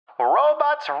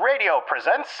Robots Radio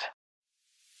presents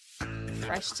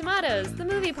Fresh Tomatoes, the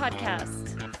movie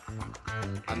podcast.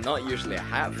 I'm not usually a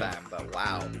hat fan, but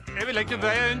wow. Jeg vil ikke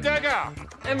være en dagger.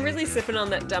 I'm really sipping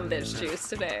on that dumb bitch juice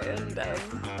today, and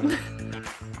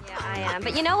Yeah, I am.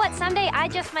 But you know what? Someday I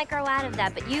just might grow out of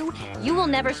that. But you will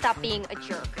never stop being a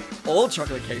jerk. All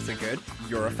chocolate cakes are good.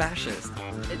 You're a fascist.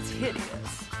 it's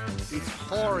hideous. It's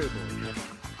horrible.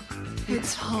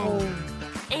 It's home.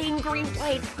 Angry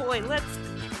white boy, let's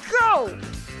go!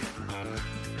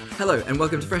 Hello, and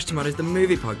welcome to Fresh Tomatoes, the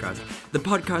movie podcast. The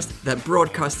podcast that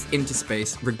broadcasts into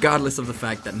space, regardless of the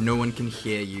fact that no one can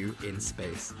hear you in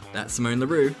space. That's Simone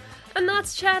LaRue. And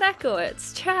that's Chad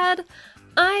Ekowitz. Chad,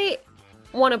 I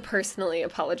want to personally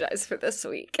apologize for this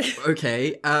week.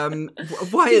 Okay,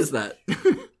 why is that?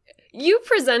 You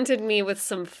presented me with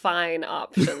some fine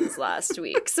options last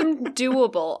week, some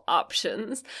doable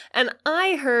options, and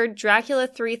I heard Dracula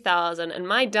 3000, and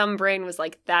my dumb brain was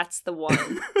like, that's the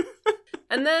one.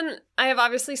 And then I have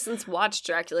obviously since watched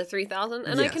Dracula 3000,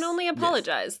 and I can only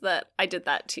apologize that I did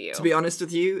that to you. To be honest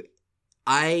with you,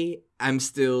 I am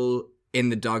still in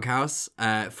the doghouse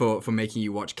for making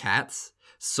you watch Cats.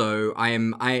 So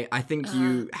I think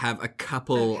you have a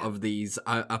couple of these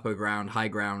upper ground, high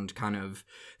ground kind of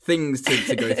things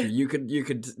to go through.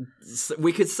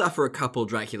 We could suffer a couple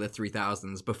Dracula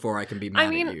 3000s before I can be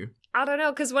mad at you. I don't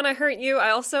know, because when I hurt you,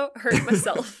 I also hurt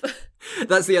myself.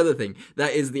 That's the other thing.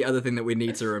 That is the other thing that we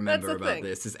need to remember That's the about thing.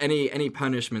 this. Is any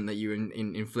punishment that you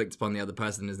inflict upon the other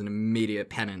person is an immediate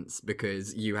penance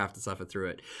because you have to suffer through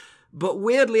it. But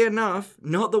weirdly enough,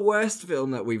 not the worst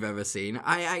film that we've ever seen.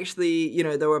 I actually,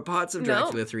 there were parts of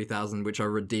Dracula 3000 which are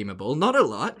redeemable. Not a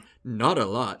lot.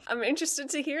 I'm interested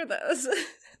to hear those.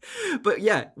 But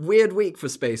yeah, weird week for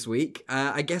Space Week.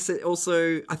 I guess it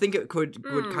also, I think it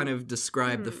would kind of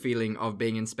describe the feeling of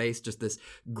being in space, just this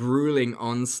grueling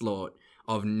onslaught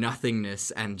of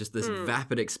nothingness and just this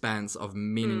vapid expanse of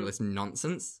meaningless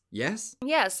nonsense. Yes?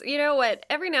 Yes, you know what?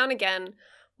 Every now and again,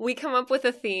 we come up with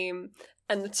a theme,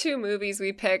 and the two movies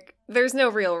we pick, there's no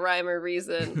real rhyme or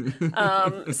reason.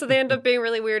 So they end up being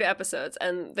really weird episodes,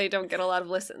 and they don't get a lot of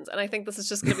listens. And I think this is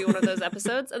just going to be one of those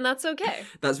episodes, and that's okay.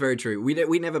 That's very true.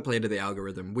 We never play to the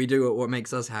algorithm. We do what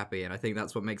makes us happy, and I think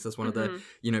that's what makes us one of the,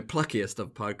 pluckiest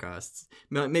of podcasts.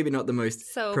 Maybe not the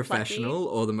most So professional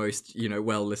plucky. or the most,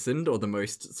 well-listened or the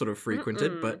most sort of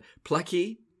frequented, but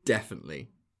plucky, definitely.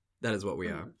 That is what we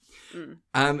are.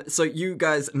 So you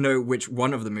guys know which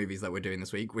one of the movies that we're doing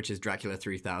this week, which is Dracula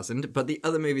 3000, but the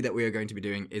other movie that we are going to be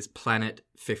doing is Planet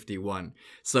 51.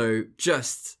 So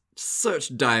just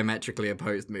such diametrically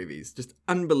opposed movies, just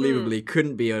unbelievably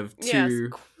couldn't be of two,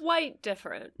 Yes, quite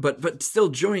different. but still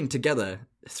joined together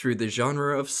through the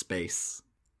genre of space.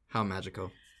 How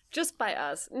magical. Just by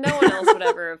us. No one else would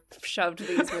ever have shoved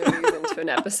these movies into an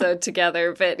episode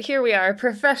together, but here we are,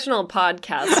 professional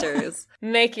podcasters,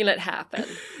 making it happen.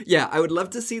 Yeah, I would love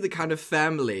to see the kind of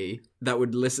family that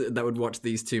would watch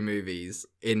these two movies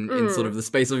in sort of the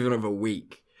space of even of a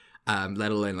week,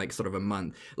 let alone like sort of a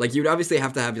month. Like you'd obviously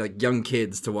have to have like young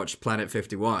kids to watch Planet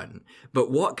 51,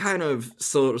 but what kind of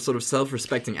sort of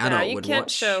self-respecting adult would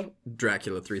watch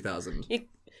Dracula 3000?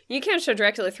 You can't show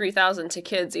Dracula 3000 to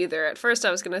kids either. At first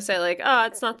I was going to say like, oh,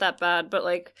 it's not that bad, but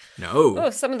like, no.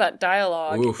 Some of that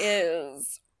dialogue Oof.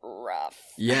 is rough.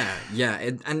 Yeah.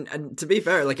 And to be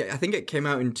fair, like I think it came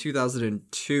out in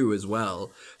 2002 as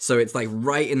well. So it's like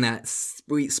right in that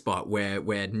sweet spot where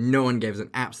no one gives an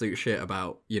absolute shit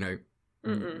about,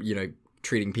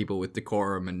 treating people with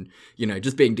decorum and,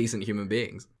 just being decent human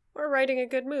beings. Or writing a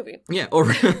good movie. Yeah, or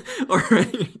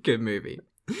writing a good movie.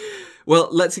 Well,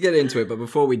 let's get into it, but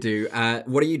before we do,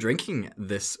 what are you drinking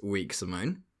this week,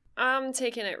 Simone? I'm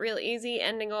taking it real easy,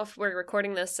 we're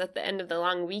recording this at the end of the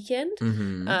long weekend,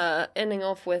 ending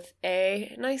off with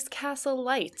a nice Castle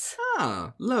Light.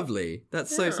 Ah, lovely.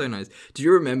 That's so nice. Do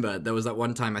you remember there was that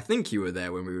one time, I think you were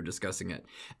there when we were discussing it,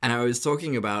 and I was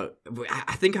talking about,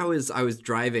 I think I was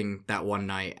driving that one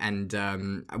night, and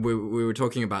we were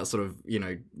talking about sort of,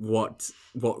 what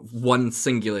one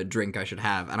singular drink I should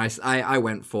have, and I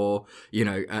went for,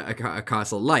 a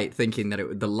Castle Light, thinking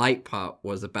that the light part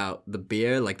was about the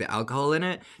beer, like the alcohol in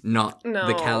it, not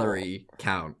the calorie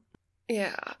count.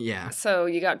 Yeah. So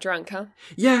you got drunk, huh?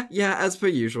 Yeah, as per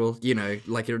usual,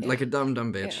 like a dumb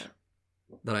bitch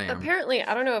that I am. Apparently,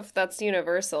 I don't know if that's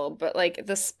universal, but like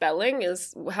the spelling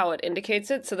is how it indicates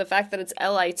it. So the fact that it's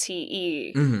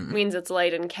LITE means it's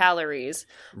light in calories,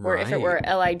 or if it were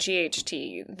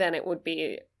LIGHT, then it would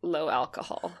be low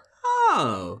alcohol.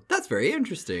 Oh, that's very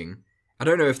interesting. I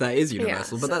don't know if that is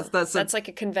universal, but so that's like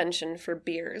a convention for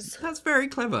beers. That's very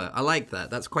clever. I like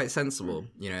that. That's quite sensible.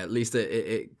 You know, at least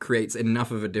it creates enough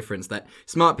of a difference that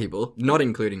smart people, not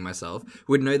including myself,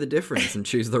 would know the difference and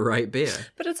choose the right beer.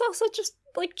 But it's also just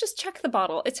check the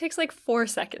bottle. It takes like 4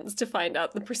 seconds to find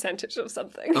out the percentage of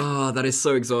something. Oh, that is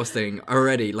so exhausting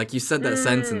already. Like, you said that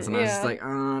sentence and I was just yeah. like,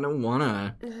 oh, I don't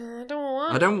wanna.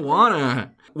 I don't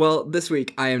want. Well, this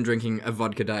week I am drinking a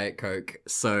vodka Diet Coke,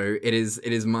 so it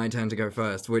is my turn to go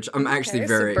first, which I'm actually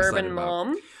very Suburban excited mom.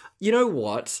 about. You know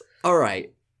what? All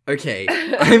right. Okay,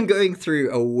 I'm going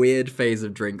through a weird phase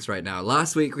of drinks right now.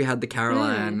 Last week we had the Carol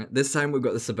Ann. This time we've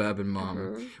got the Suburban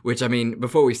Mom, which, I mean,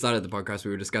 before we started the podcast,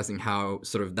 we were discussing how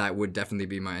sort of that would definitely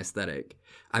be my aesthetic.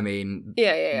 I mean,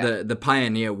 Yeah. the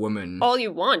pioneer woman. All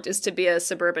you want is to be a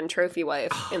suburban trophy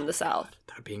wife in the South.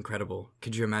 That would be incredible.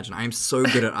 Could you imagine? I am so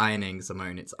good at ironing,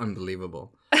 Simone. It's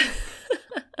unbelievable.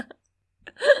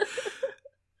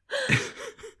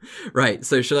 Right,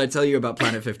 so should I tell you about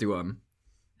Planet 51?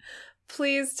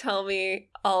 Please tell me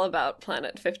all about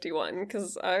Planet 51,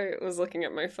 because I was looking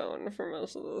at my phone for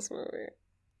most of this movie.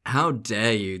 How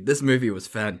dare you? This movie was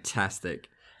fantastic.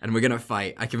 And we're gonna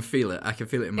fight. I can feel it. I can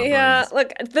feel it in my Yeah, bones.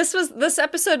 look, this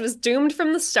episode was doomed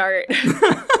from the start.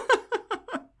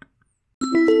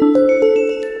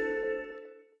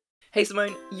 Hey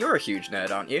Simone, you're a huge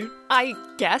nerd, aren't you? I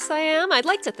guess I am. I'd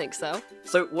like to think so.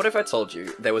 So what if I told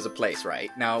you there was a place, right?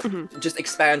 Now, just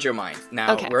expand your mind.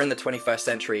 Now, Okay. we're in the 21st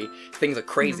century, things are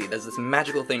crazy, there's this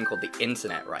magical thing called the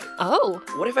internet, right? Oh.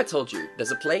 What if I told you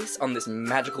there's a place on this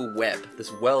magical web,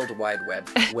 this world wide web,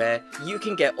 where you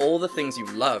can get all the things you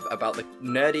love about the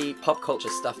nerdy pop culture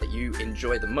stuff that you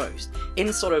enjoy the most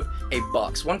in sort of a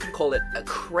box. One could call it a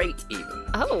crate even.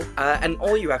 Oh. And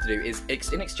all you have to do is,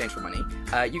 in exchange for money,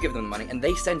 you give them the money and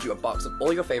they send you a box of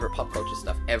all your favorite pop culture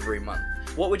stuff every month.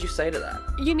 What would you say to that?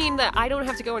 You mean that I don't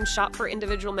have to go and shop for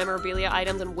individual memorabilia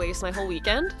items and waste my whole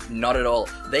weekend? Not at all.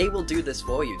 They will do this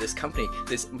for you. This company,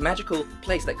 this magical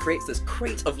place that creates this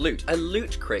crate of loot, a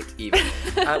loot crate even,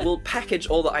 will package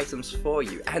all the items for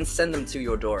you and send them to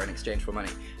your door in exchange for money.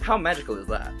 How magical is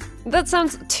that? That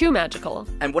sounds too magical.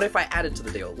 And what if I added to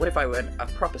the deal? What if I were a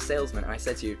proper salesman and I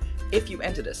said to you, if you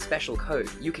entered a special code,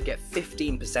 you could get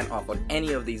 15% off on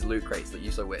any of these loot crates that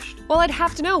you so wished. Well, I'd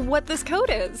have to know what this code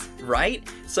is. Right?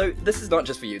 So this is not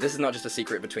just for you. This is not just a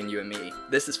secret between you and me.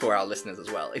 This is for our listeners as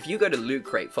well. If you go to Loot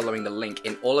Crate following the link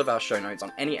in all of our show notes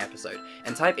on any episode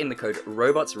and type in the code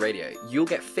RobotsRadio, you'll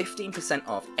get 15%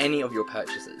 off any of your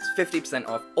purchases. 50%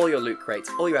 off all your loot crates.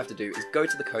 All you have to do is go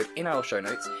to the code in our show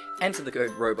notes, enter the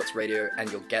code RobotsRadio, and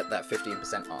you'll get that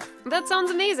 15% off. That sounds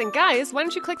amazing. Guys, why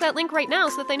don't you click that link right now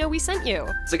so that they know we sent you?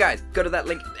 So guys, go to that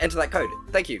link, enter that code.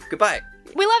 Thank you. Goodbye.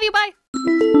 We love you, bye!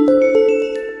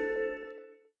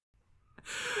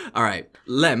 Alright,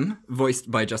 Lem,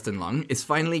 voiced by Justin Long, is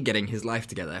finally getting his life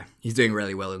together. He's doing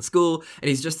really well in school, and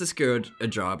he's just secured a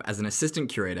job as an assistant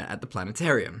curator at the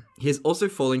planetarium. He is also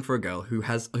falling for a girl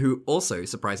who also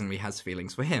surprisingly has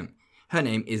feelings for him. Her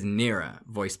name is Nira,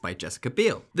 voiced by Jessica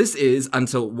Biel. This is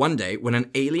until one day when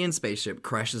an alien spaceship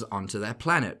crashes onto their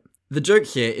planet. The joke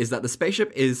here is that the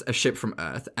spaceship is a ship from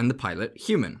Earth and the pilot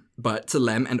human. But to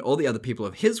Lem and all the other people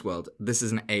of his world, this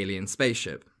is an alien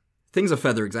spaceship. Things are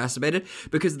further exacerbated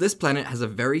because this planet has a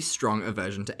very strong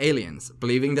aversion to aliens,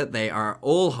 believing that they are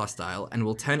all hostile and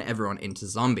will turn everyone into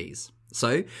zombies.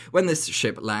 So, when this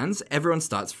ship lands, everyone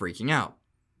starts freaking out.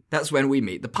 That's when we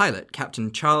meet the pilot,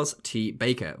 Captain Charles T.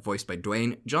 Baker, voiced by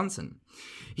Dwayne Johnson.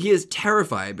 He is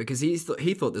terrified because he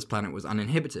thought this planet was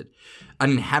uninhabited,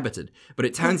 but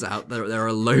it turns out that there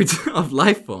are loads of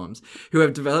life forms who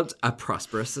have developed a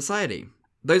prosperous society.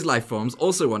 Those life forms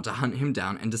also want to hunt him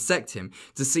down and dissect him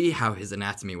to see how his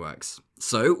anatomy works.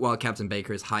 So, while Captain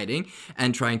Baker is hiding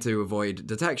and trying to avoid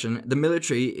detection, the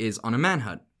military is on a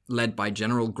manhunt, led by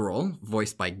General Grohl,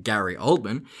 voiced by Gary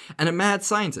Oldman, and a mad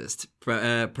scientist,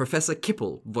 Professor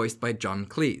Kipple, voiced by John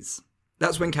Cleese.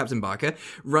 That's when Captain Barker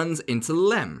runs into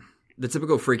Lem. The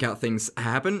typical freak-out things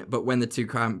happen, but when the two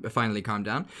finally calm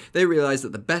down, they realize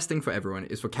that the best thing for everyone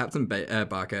is for Captain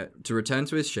Barker to return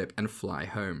to his ship and fly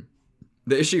home.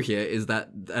 The issue here is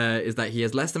that he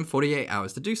has less than 48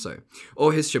 hours to do so,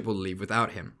 or his ship will leave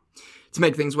without him. To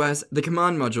make things worse, the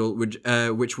command module,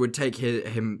 which would take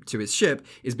him to his ship,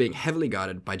 is being heavily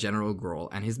guarded by General Grohl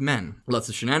and his men. Lots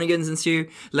of shenanigans ensue.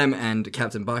 Lem and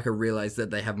Captain Barker realize that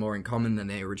they have more in common than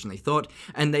they originally thought,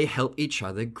 and they help each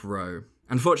other grow.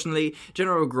 Unfortunately,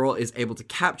 General Grohl is able to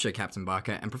capture Captain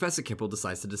Barker, and Professor Kipple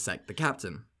decides to dissect the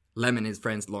captain. Lem and his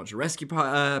friends launch a rescue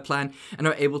plan and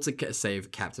are able to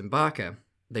save Captain Barker.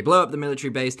 They blow up the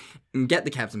military base and get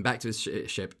the captain back to his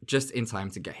ship just in time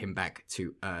to get him back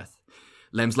to Earth.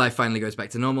 Lem's life finally goes back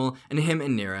to normal, and him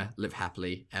and Nira live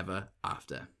happily ever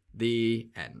after. The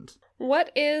end.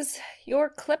 What is your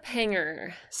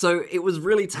cliffhanger? So it was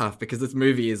really tough because this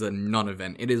movie is a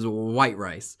non-event. It is white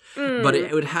rice. But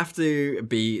it would have to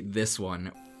be this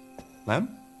one. Lem?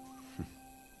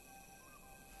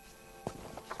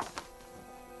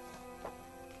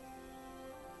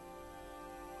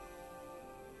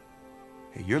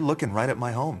 Hey, you're looking right at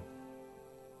my home.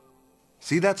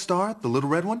 See that star, the little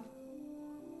red one?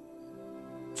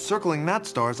 Circling that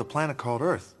star is a planet called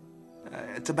Earth.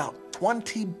 It's about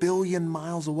 20 billion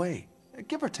miles away,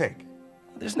 give or take.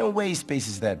 There's no way space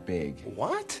is that big.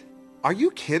 What? Are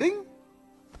you kidding?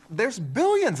 There's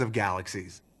billions of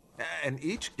galaxies, and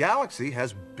each galaxy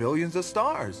has billions of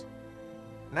stars.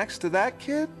 Next to that,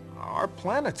 kid, our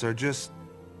planets are just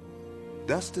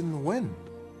dust in the wind.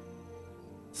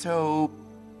 So,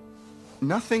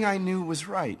 nothing I knew was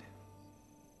right.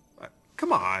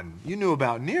 Come on, you knew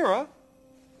about Nira.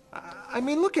 I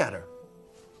mean, look at her.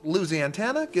 Lose the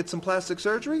antenna, get some plastic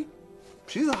surgery.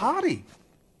 She's a hottie.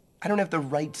 I don't have the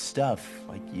right stuff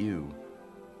like you.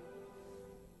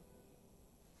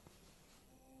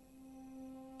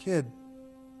 Kid,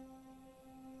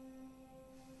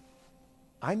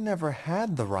 I never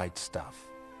had the right stuff.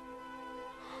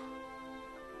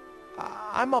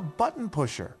 I'm a button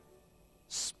pusher.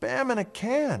 Spam in a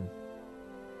can.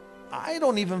 I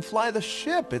don't even fly the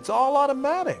ship. It's all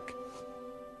automatic.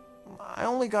 I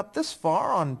only got this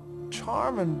far on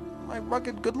charm and my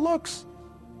rugged good looks.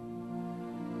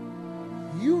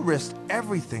 You risked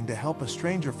everything to help a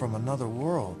stranger from another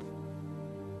world.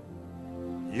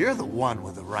 You're the one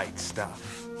with the right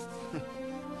stuff.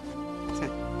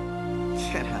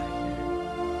 Get out of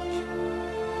here.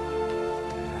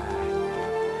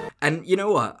 And you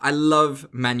know what? I love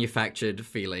manufactured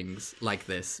feelings like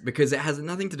this because it has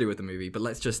nothing to do with the movie, but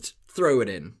let's just throw it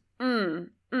in.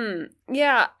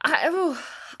 Yeah,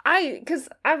 because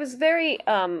I was very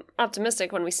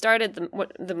optimistic when we started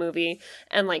the movie,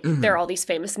 and like there are all these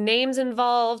famous names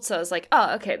involved, so I was like,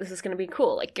 oh, okay, this is going to be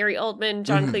cool. Like Gary Oldman,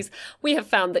 John Cleese. We have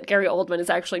found that Gary Oldman is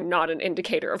actually not an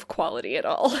indicator of quality at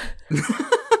all.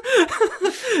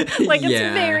 Like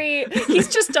he's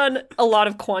just done a lot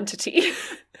of quantity.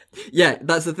 Yeah,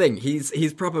 that's the thing.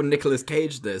 He's proper Nicolas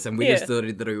Cage this, and we just thought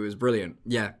that he was brilliant.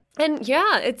 Yeah. And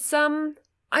yeah, it's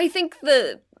I think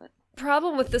the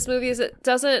problem with this movie is it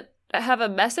doesn't have a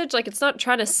message. Like, it's not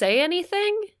trying to say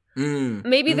anything.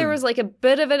 Maybe there was like a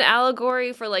bit of an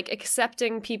allegory for like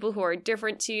accepting people who are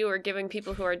different to you or giving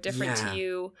people who are different to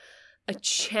you a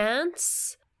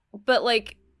chance. But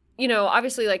like, you know,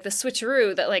 obviously like the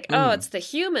switcheroo that like, oh, it's the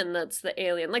human that's the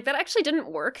alien. Like that actually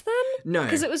didn't work then. No.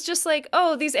 Because it was just like,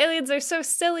 oh, these aliens are so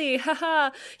silly.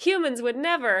 Haha, humans would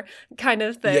never kind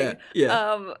of thing.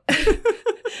 Yeah.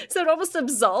 So it almost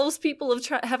absolves people of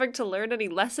having to learn any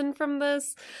lesson from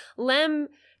this. Lem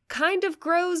kind of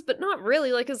grows, but not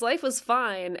really. Like his life was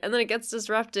fine. And then it gets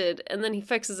disrupted and then he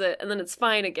fixes it and then it's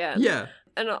fine again. Yeah.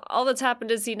 And all that's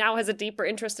happened is he now has a deeper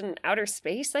interest in outer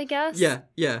space, I guess.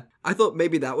 Yeah. I thought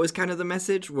maybe that was kind of the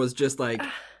message, was just like,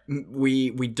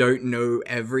 we don't know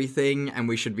everything and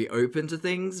we should be open to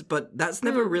things, but that's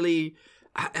never really...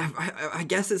 I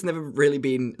guess it's never really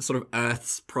been sort of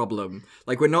Earth's problem.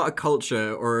 Like, we're not a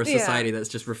culture or a society that's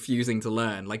just refusing to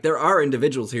learn. Like, there are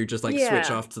individuals who just, like, switch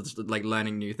off to, like,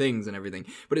 learning new things and everything.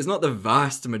 But it's not the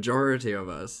vast majority of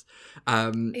us.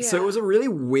 So it was a really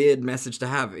weird message to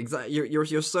have.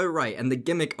 You're so right. And the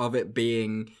gimmick of it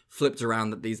being flipped around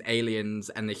that these aliens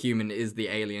and the human is the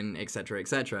alien,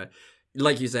 etc.,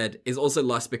 like you said, is also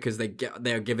lost because they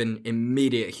are given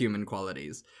immediate human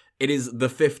qualities. It is the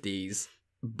 50s,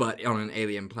 but on an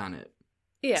alien planet.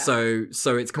 Yeah. So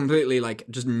it's completely like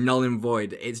just null and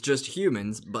void. It's just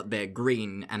humans, but they're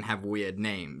green and have weird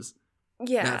names.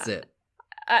 Yeah. That's it.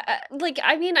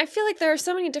 I feel like there are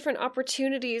so many different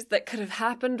opportunities that could have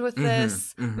happened with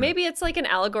this. Maybe it's like an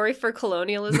allegory for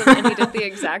colonialism and he did the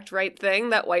exact right thing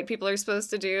that white people are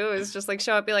supposed to do, is just like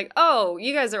show up, be like, oh,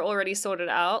 you guys are already sorted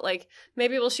out. Like,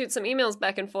 maybe we'll shoot some emails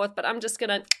back and forth, but I'm just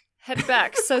gonna head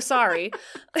back. So sorry.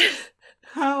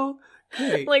 How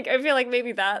great. Like, I feel like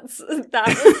maybe that was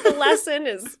the lesson,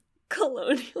 is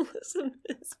colonialism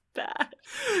is bad.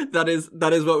 That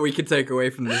is what we could take away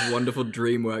from this wonderful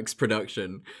DreamWorks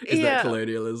production, is that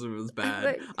colonialism is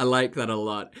bad. I like that a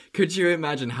lot. Could you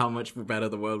imagine how much better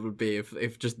the world would be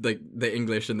if just the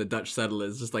English and the Dutch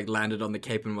settlers just like landed on the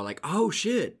Cape and were like, oh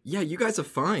shit, yeah, you guys are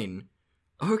fine.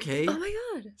 Okay. Oh my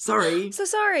god. Sorry. So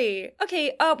sorry.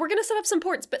 Okay, we're gonna set up some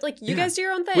ports, but like you Yeah. guys do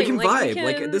your own thing. We can like, vibe.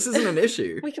 Like, this isn't an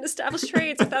issue. We can establish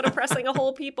trades without oppressing a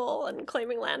whole people and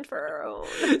claiming land for our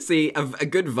own. See, a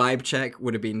good vibe check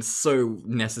would have been so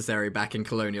necessary back in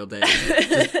colonial days.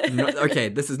 Okay,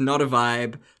 this is not a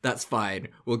vibe. That's fine.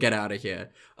 We'll get out of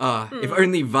here. If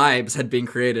only vibes had been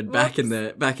created back in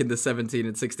the 17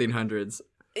 and 1600s.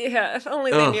 Yeah, if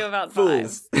only they knew about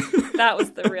fools. vibes. That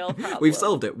was the real problem. We've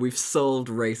solved it. We've solved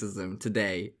racism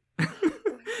today.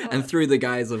 And through the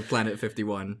guise of Planet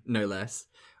 51, no less.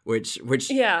 Which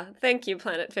Yeah, thank you,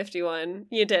 Planet 51.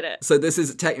 You did it. So this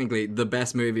is technically the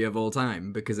best movie of all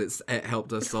time because it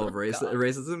helped us solve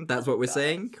racism. That's what we're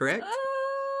saying, correct?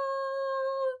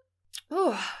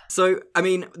 So, I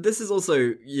mean, this is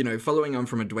also, following on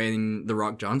from a Dwayne The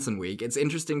Rock Johnson week, it's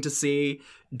interesting to see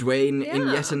Dwayne in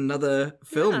yet another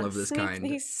film of this kind.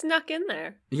 He snuck in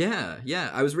there. Yeah.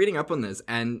 I was reading up on this,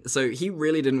 and so he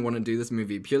really didn't want to do this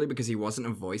movie purely because he wasn't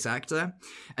a voice actor,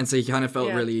 and so he kind of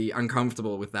felt really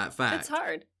uncomfortable with that fact. It's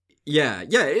hard. Yeah,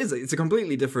 it is. It's a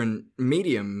completely different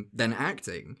medium than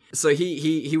acting. So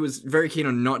he was very keen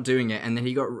on not doing it, and then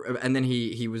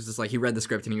he was just like, he read the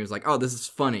script and he was like, oh, this is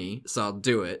funny, so I'll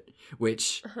do it,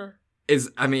 which is,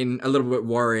 I mean, a little bit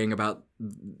worrying about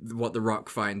what The Rock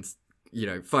finds,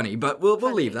 funny, but we'll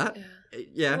leave that.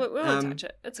 Yeah. We won't touch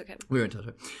it. It's okay. We won't touch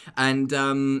it. And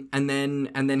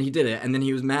then he did it, and then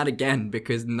he was mad again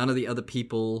because none of the other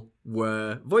people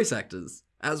were voice actors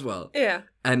as well. Yeah.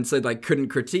 And so couldn't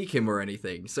critique him or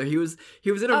anything. So he was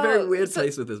in a very weird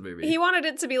place with this movie. He wanted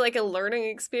it to be like a learning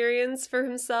experience for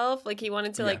himself. Like he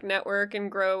wanted to network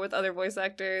and grow with other voice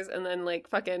actors, and then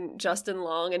fucking Justin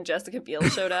Long and Jessica Biel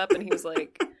showed up and he was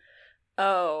like,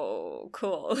 oh,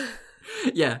 cool.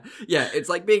 Yeah. It's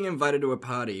like being invited to a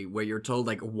party where you're told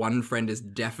one friend is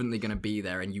definitely going to be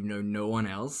there and no one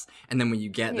else. And then when you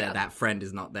get there, that friend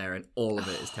is not there and all of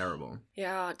it is terrible.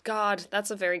 Yeah, God, that's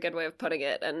a very good way of putting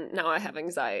it. And now I have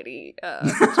anxiety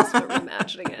just from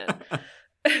imagining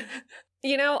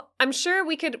it. I'm sure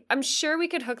we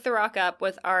could hook The Rock up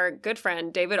with our good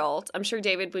friend, David Alt. I'm sure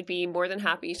David would be more than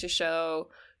happy to show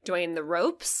Dwayne the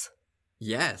ropes.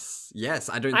 Yes.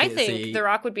 I think The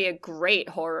Rock would be a great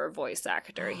horror voice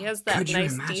actor. He has that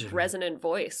nice, deep, resonant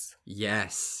voice.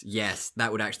 Yes.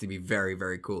 That would actually be very,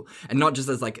 very cool. And not just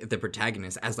as the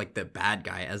protagonist, as the bad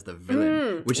guy, as the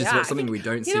villain, which is something we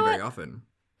don't see very often.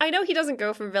 I know he doesn't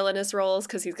go for villainous roles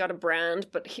because he's got a brand,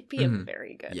 but he'd be a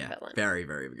very good villain. Very,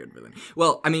 very good villain.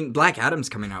 Well, I mean, Black Adam's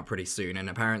coming out pretty soon, and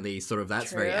apparently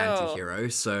that's very anti-hero,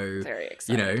 so... Very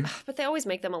exciting. But they always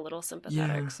make them a little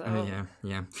sympathetic, so...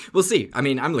 Yeah. We'll see. I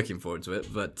mean, I'm looking forward to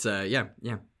it, but yeah.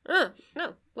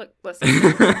 No, look, listen.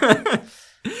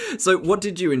 So, what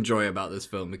did you enjoy about this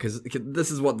film? Because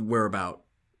this is what we're about.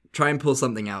 Try and pull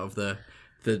something out of the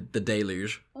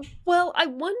deluge. Well, I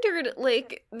wondered,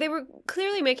 they were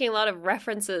clearly making a lot of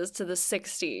references to the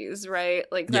 60s, right?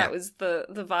 That was the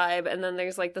vibe, and then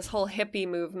there's this whole hippie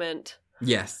movement.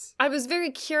 Yes. I was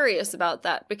very curious about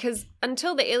that, because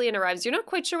until the alien arrives, you're not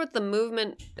quite sure what the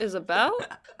movement is about.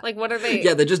 What are they...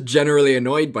 Yeah, they're just generally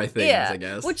annoyed by things, I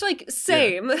guess. Which,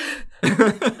 same.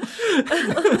 Yeah.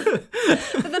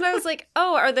 But then I was like,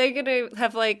 oh, are they going to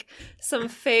have, some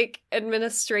fake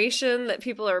administration that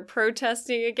people are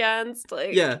protesting against?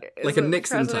 Yeah, like a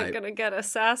Nixon type. Is the president going to get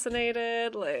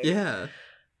assassinated? Yeah.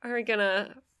 Are we going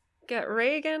to get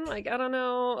Reagan? I don't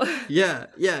know. Yeah,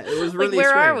 it was really where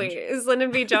strange. are we? Is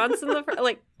Lyndon B. Johnson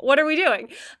what are we doing?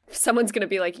 Someone's going to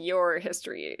be like, your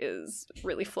history is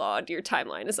really flawed, your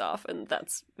timeline is off, and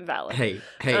that's valid. Hey,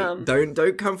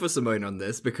 don't come for Simone on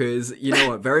this, because you know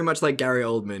what? Very much like Gary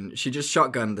Oldman, she just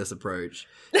shotgunned this approach.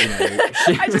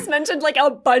 I just mentioned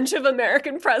a bunch of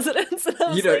American presidents, and I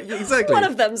was exactly. One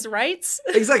of them's rights.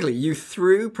 Exactly. You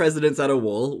threw presidents at a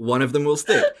wall, one of them will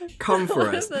stick. Come for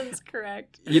us. One of them's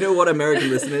correct. You know what,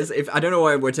 American listeners? I don't know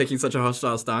why we're taking such a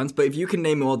hostile stance, but if you can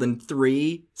name more than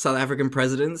 3 South African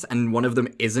presidents and one of them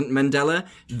isn't Mandela,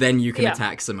 then you can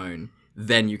attack Simone.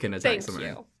 Then you can attack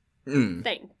Simone.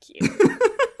 Thank you.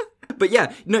 But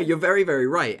yeah, no, you're very, very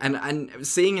right. And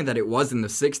seeing that it was in the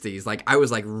 60s, I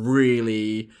was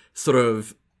really sort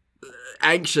of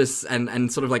anxious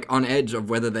and sort of on edge of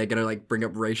whether they're gonna bring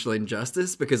up racial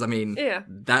injustice, because I mean,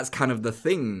 that's kind of the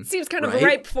thing. Seems kind of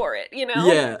ripe for it,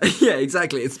 Yeah,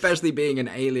 exactly. Especially being an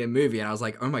alien movie, and I was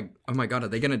like, oh my god, are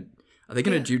they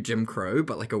gonna do Jim Crow,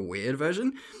 but a weird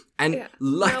version? And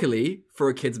luckily for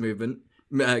a kids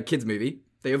movie,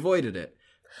 they avoided it.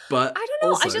 But I don't know.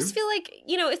 Also, I just feel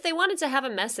if they wanted to have a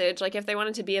message, if they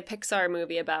wanted to be a Pixar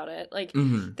movie about it,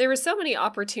 there were so many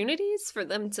opportunities for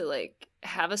them to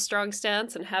have a strong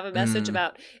stance and have a message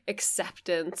about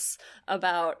acceptance,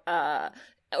 about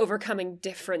overcoming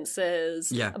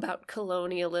differences, about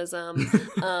colonialism,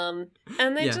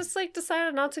 and they just like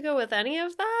decided not to go with any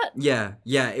of that.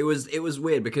 It was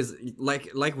weird because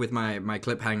like with my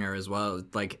cliffhanger as well,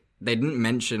 like they didn't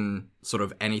mention sort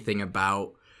of anything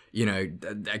about, you know,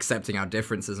 accepting our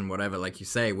differences and whatever, like you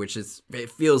say, which is, it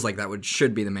feels like that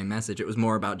should be the main message. It was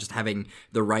more about just having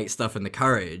the right stuff and the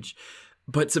courage.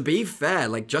 But to be fair,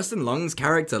 like, Justin Long's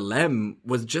character, Lem,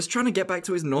 was just trying to get back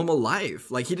to his normal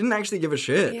life. Like, he didn't actually give a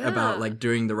shit about, like,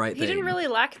 doing the right thing. He didn't really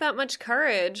lack that much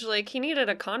courage. Like, he needed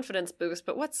a confidence boost,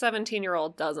 but what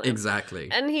 17-year-old doesn't? Exactly.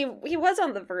 And he was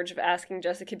on the verge of asking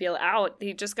Jessica Biel out.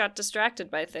 He just got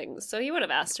distracted by things. So he would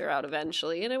have asked her out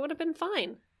eventually, and it would have been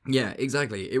fine. Yeah,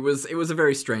 exactly. It was a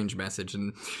very strange message,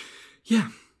 and yeah.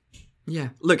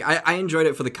 Look, I enjoyed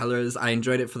it for the colors. I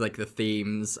enjoyed it for like the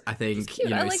themes. I think it's cute.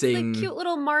 You know, I liked seeing the cute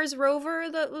little Mars rover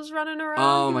that was running around.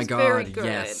 Oh my god, very god,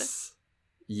 good.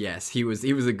 Yes, he was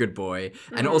a good boy.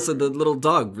 And also the little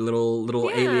dog, little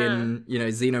alien, you know,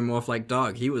 xenomorph like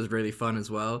dog. He was really fun as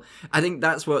well. I think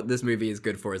that's what this movie is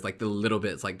good for, is like the little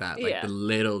bits like that, like the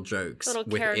little jokes little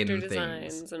within character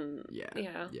things. Designs and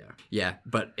Yeah.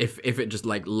 But if it just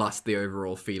like lost the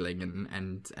overall feeling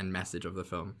and message of the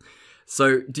film.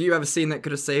 So, do you have a scene that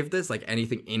could have saved this? Like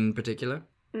anything in particular?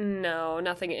 No,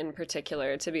 nothing in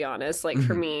particular, to be honest. Like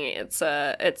for me, it's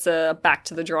a back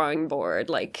to the drawing board.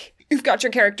 Like, you've got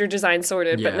your character design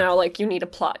sorted, but now like you need a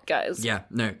plot, guys. Yeah,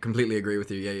 no, completely agree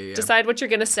with you. Yeah. Decide what you're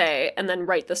gonna say and then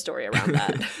write the story around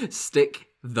that. Stick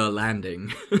the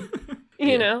landing.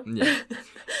 You know? Yeah.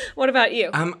 What about you?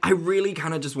 I really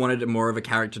kind of just wanted more of a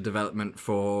character development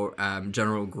for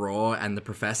General Graw and the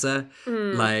Professor.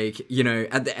 Like, you know,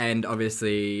 at the end,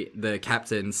 obviously, the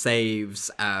captain saves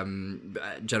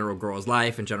General Graw's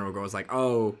life, and General Graw's like,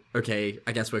 oh, okay,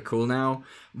 I guess we're cool now.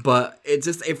 But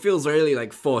it feels really,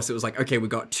 like, forced. It was like, okay, we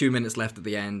got 2 minutes left at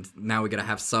the end. Now we're going to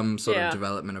have some sort of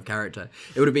development of character.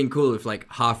 It would have been cool if, like,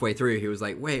 halfway through, he was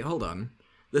like, wait, hold on.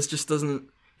 This just doesn't...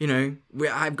 You know,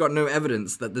 I've got no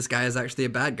evidence that this guy is actually a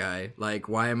bad guy. Like,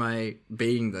 why am I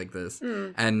being like this?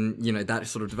 And, you know, that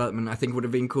sort of development, I think, would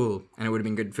have been cool. And it would have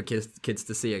been good for kids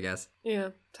to see, I guess. Yeah,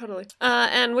 totally.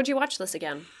 And would you watch this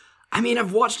again? I mean,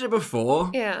 I've watched it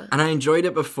before. Yeah. And I enjoyed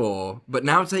it before. But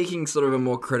now taking sort of a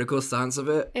more critical stance of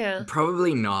it,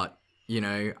 probably not. You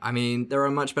know, I mean, there are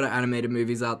much better animated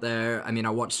movies out there. I mean, I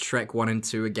watched Shrek 1 and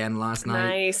 2 again last night.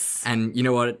 Nice. And you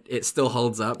know what? It still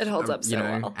holds up. It holds up so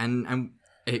well. And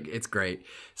it's great.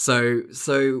 So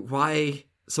why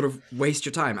sort of waste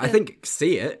your time? I think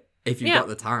see it if you've got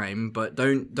the time, but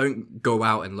don't go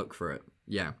out and look for it.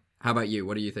 Yeah. How about you?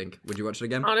 What do you think? Would you watch it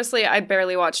again? Honestly, I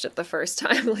barely watched it the first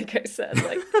time, like I said.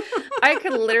 Like, I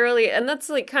could literally, and that's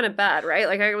like kind of bad, right?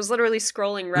 Like, I was literally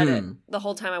scrolling Reddit the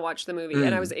whole time I watched the movie,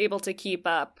 and I was able to keep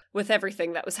up with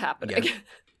everything that was happening.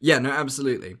 Yeah, no,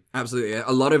 absolutely. Absolutely. A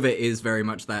lot of it is very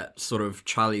much that sort of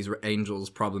Charlie's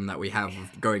Angels problem that we have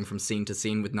of going from scene to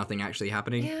scene with nothing actually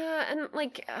happening. Yeah, and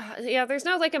like, there's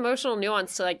no like emotional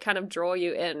nuance to like kind of draw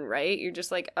you in, right? You're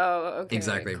just like, oh, okay,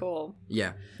 exactly. Cool.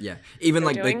 Yeah. Even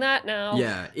They're like doing that now.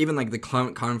 Yeah, even like the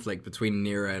conflict between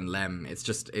Nira and Lem,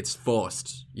 it's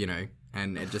forced, you know,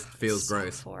 and it just feels so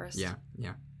gross. Forced. Yeah.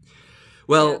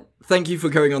 Well, thank you for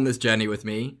going on this journey with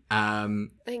me.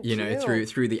 Thank you. know,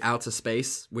 through the outer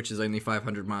space, which is only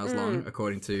 500 miles long,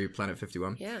 according to Planet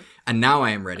 51. Yeah. And now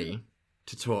I am ready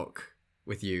to talk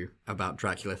with you about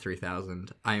Dracula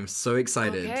 3000. I am so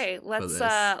excited. Okay, for this.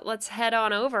 let's head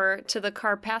on over to the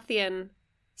Carpathian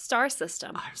star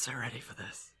system. I'm so ready for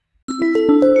this.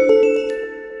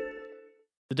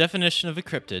 The definition of a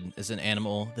cryptid is an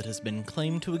animal that has been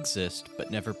claimed to exist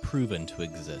but never proven to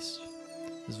exist.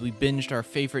 As we binged our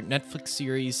favorite Netflix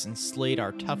series and slayed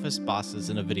our toughest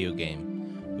bosses in a video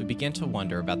game, we began to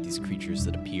wonder about these creatures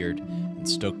that appeared and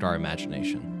stoked our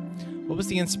imagination. What was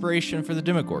the inspiration for the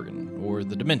Demogorgon, or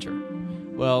the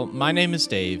Dementor? Well, my name is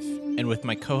Dave, and with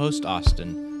my co-host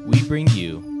Austin, we bring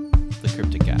you the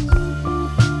Cryptidcast.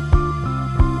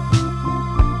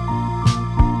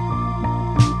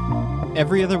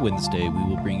 Every other Wednesday, we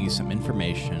will bring you some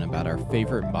information about our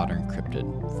favorite modern cryptid.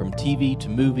 From TV to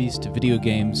movies to video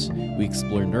games, we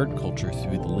explore nerd culture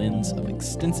through the lens of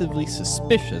extensively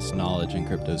suspicious knowledge in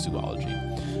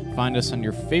cryptozoology. Find us on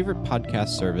your favorite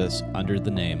podcast service under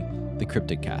the name The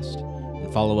Cryptidcast,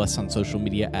 and follow us on social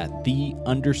media at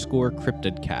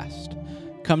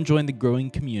 _Cryptidcast. Come join the growing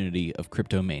community of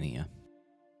Cryptomania.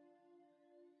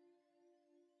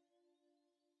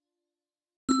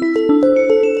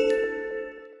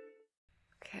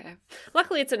 Okay.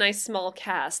 Luckily, it's a nice small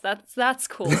cast. That's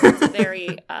cool. It's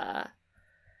very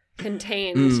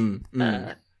contained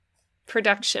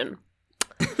production.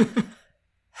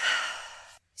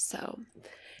 So,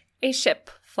 a ship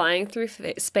flying through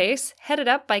space, headed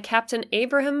up by Captain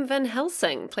Abraham Van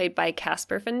Helsing, played by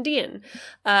Casper Van Dien.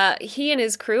 He and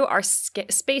his crew are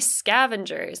space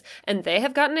scavengers, and they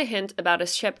have gotten a hint about a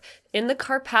ship in the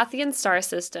Carpathian star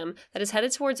system that is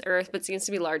headed towards Earth, but seems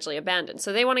to be largely abandoned.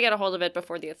 So they want to get a hold of it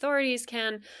before the authorities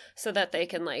can, so that they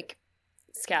can, like,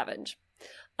 scavenge.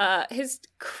 His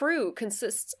crew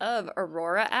consists of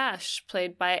Aurora Ash,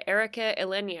 played by Erica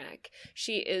Eleniak.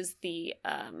 She is the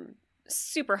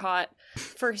super hot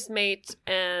first mate,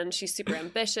 and she's super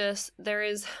ambitious. There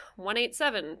is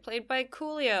 187, played by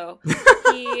Coolio.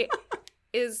 He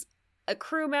is a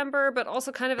crew member, but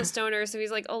also kind of a stoner, so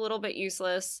he's like a little bit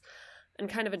useless and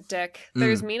kind of a dick.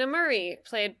 There's Mina Murray,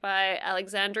 played by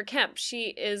Alexandra Kemp. She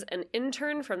is an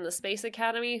intern from the Space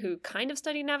Academy who kind of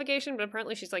studied navigation, but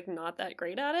apparently she's like not that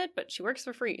great at it, but she works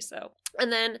for free, so. And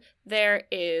then there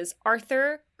is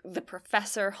Arthur, the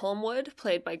Professor Holmwood,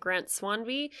 played by Grant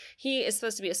Swanby. He is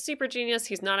supposed to be a super genius.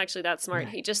 He's not actually that smart.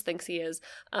 He just thinks he is.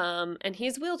 And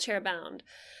he's wheelchair bound.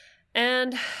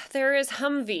 And there is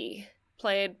Humvee,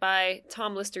 played by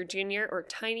Tom Lister Jr., or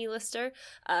Tiny Lister.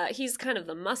 He's kind of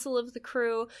the muscle of the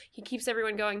crew. He keeps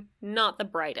everyone going, not the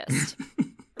brightest.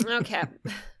 Okay.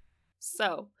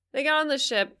 So, they get on the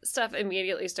ship. Stuff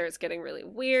immediately starts getting really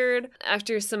weird.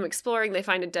 After some exploring, they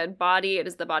find a dead body. It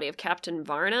is the body of Captain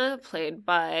Varna, played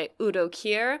by Udo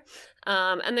Kier.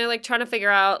 And they're like trying to figure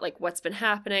out like what's been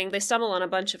happening. They stumble on a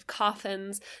bunch of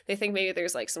coffins. They think maybe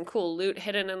there's like some cool loot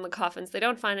hidden in the coffins. They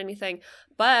don't find anything,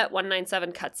 but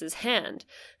 197 cuts his hand.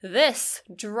 This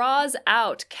draws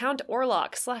out Count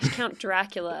Orlok / Count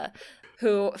Dracula,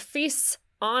 who feasts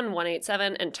on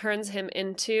 187 and turns him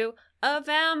into a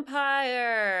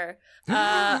vampire.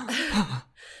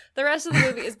 The rest of the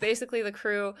movie is basically the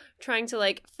crew trying to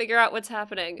like figuring out what's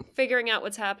happening,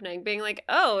 being like,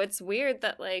 oh, it's weird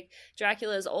that like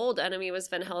Dracula's old enemy was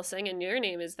Van Helsing and your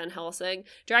name is Van Helsing.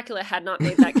 Dracula had not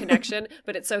made that connection,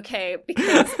 but it's okay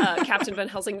because Captain Van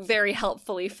Helsing very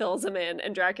helpfully fills him in,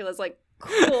 and Dracula's like,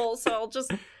 cool, so I'll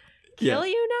just kill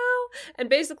you now? And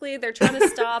basically they're trying to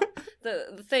stop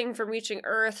the thing from reaching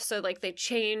Earth, so like they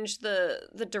change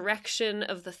the direction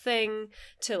of the thing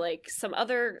to like some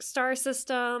other star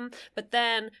system, but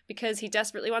then because he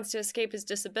desperately wants to escape his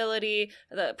disability,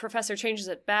 the professor changes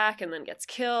it back and then gets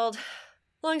killed.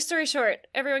 Long story short,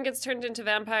 everyone gets turned into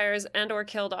vampires and or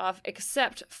killed off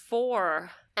except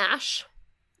for Ash,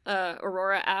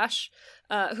 Aurora Ash,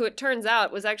 who it turns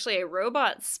out was actually a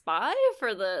robot spy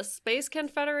for the Space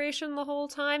Confederation the whole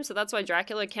time, so that's why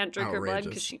Dracula can't drink her blood,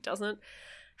 because she doesn't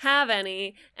have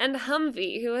any. And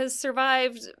Humvee, who has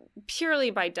survived purely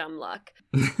by dumb luck.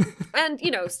 And,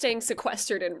 you know, staying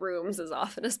sequestered in rooms as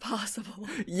often as possible.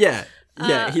 Yeah,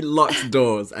 he locks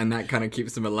doors, and that kind of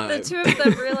keeps him alive. The two of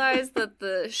them realize that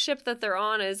the ship that they're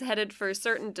on is headed for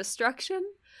certain destruction,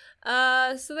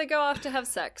 so they go off to have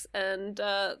sex, and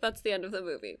that's the end of the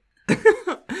movie.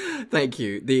 Thank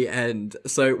you. The end.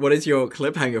 So what is your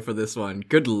cliffhanger for this one?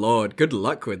 Good lord, good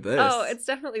luck with this. Oh, it's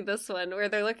definitely this one, where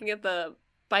they're looking at the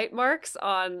bite marks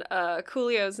on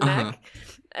Coolio's neck,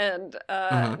 and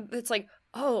it's like,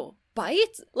 oh,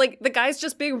 bite? Like, the guy's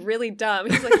just being really dumb.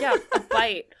 He's like, yeah, a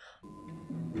bite.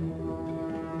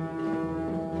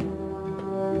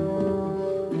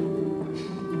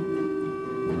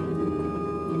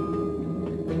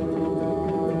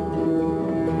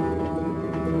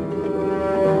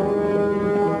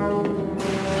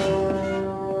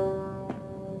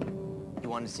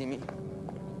 To see me?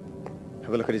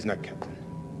 Have a look at his neck, Captain.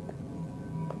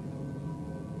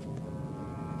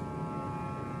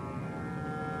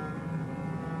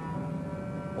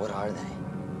 What are they?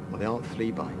 Well, they aren't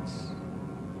flea bites.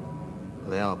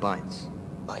 Well, they are bites.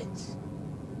 Bites?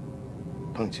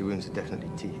 Puncture wounds are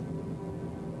definitely teeth.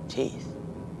 Teeth?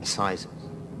 Incisors.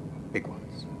 Big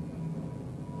ones.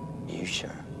 Are you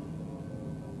sure?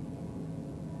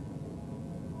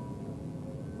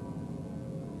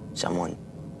 Someone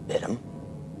bit him?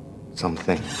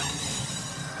 Something.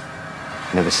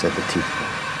 Never said the teeth were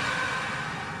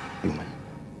human.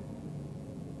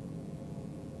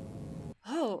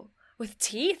 Oh, with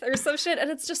teeth or some shit, and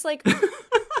it's just like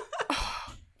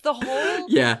the whole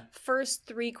first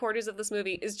 3/4 of this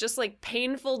movie is just like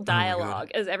painful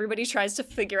dialogue as everybody tries to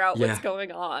figure out what's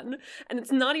going on, and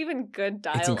it's not even good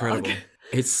dialogue. It's incredible.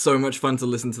 It's so much fun to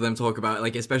listen to them talk about,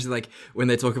 like, especially like when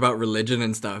they talk about religion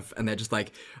and stuff, and they're just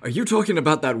like, "Are you talking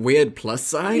about that weird plus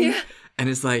sign?" Yeah. And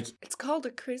it's like, It's called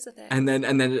a crucifix. and then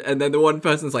the one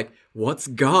person's like, "What's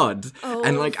God?"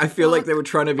 And like, I feel like they were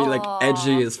trying to be like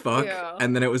edgy as fuck, yeah.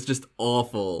 and then it was just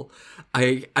awful.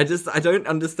 I don't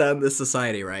understand this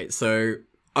society, right? So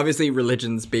obviously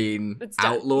religion's been It's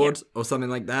done, outlawed or something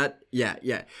like that.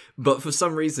 Yeah. But for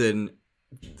some reason,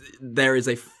 there is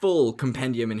a full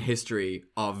compendium in history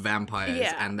of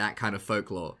vampires and that kind of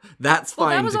folklore. That's Well,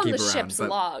 fine that was to on keep the around. ship's But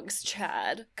logs,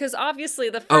 Chad. Because obviously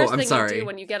the Oh, first I'm thing sorry. you do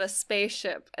when you get a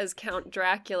spaceship as Count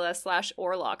Dracula /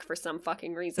 Orlok for some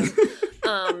fucking reason,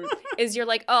 is you're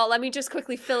like, oh, let me just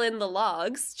quickly fill in the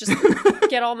logs, just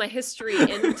get all my history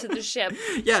into the ship.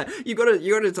 yeah, you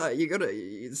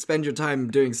gotta spend your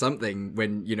time doing something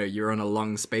when you're on a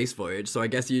long space voyage. So I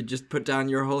guess you just put down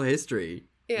your whole history.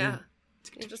 Yeah.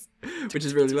 You just Which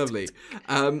is really lovely.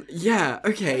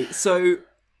 Okay, so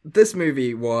this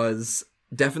movie was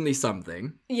definitely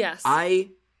something. Yes. I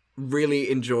really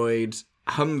enjoyed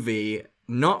Humvee,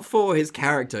 not for his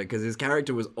character, because his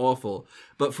character was awful,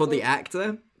 but for the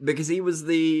actor, because he was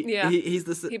the... Yeah.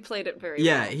 He played it very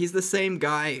Yeah, well. he's the same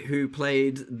guy who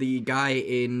played the guy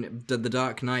in The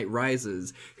Dark Knight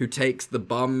Rises, who takes the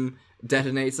bomb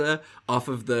detonator off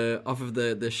of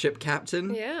the ship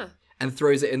captain Yeah. and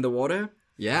throws it in the water.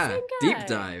 Yeah, Same deep guy.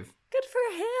 dive. Good for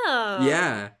him.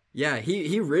 Yeah,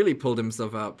 he really pulled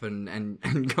himself up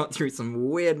and got through some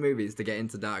weird movies to get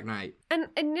into Dark Knight. And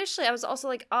initially I was also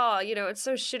like, oh, it's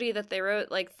so shitty that they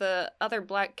wrote like the other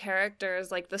black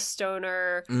characters, like the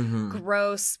stoner,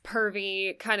 gross,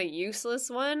 pervy, kind of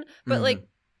useless one. But like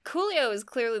Coolio is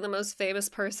clearly the most famous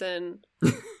person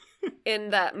in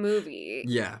that movie.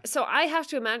 Yeah. So I have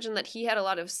to imagine that he had a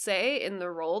lot of say in the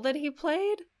role that he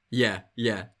played. Yeah,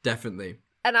 definitely.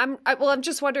 And I'm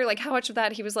just wondering, like, how much of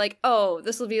that he was like, oh,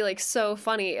 this will be, like, so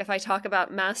funny if I talk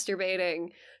about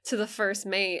masturbating to the first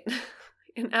mate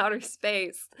in outer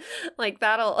space. Like,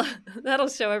 that'll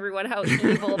show everyone how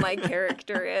evil my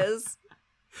character is.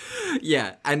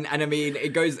 Yeah, and I mean,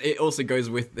 it also goes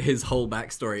with his whole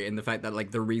backstory in the fact that,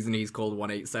 like, the reason he's called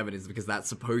 187 is because that's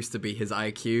supposed to be his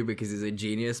IQ, because he's a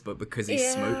genius, but because he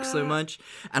smokes so much.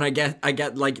 And I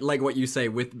get like what you say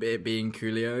with it being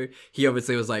Coolio, he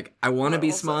obviously was like, I want to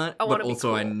be smart, but also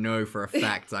cool. I know for a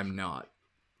fact I'm not.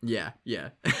 Yeah.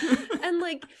 And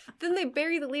like then they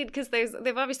bury the lead because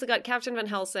they've obviously got Captain Van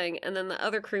Helsing and then the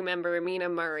other crew member Mina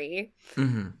Murray,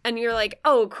 and you're like,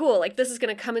 oh cool, like this is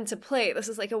gonna come into play. This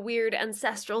is like a weird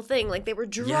ancestral thing. Like they were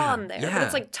drawn there, but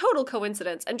it's like total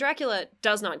coincidence. And Dracula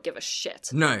does not give a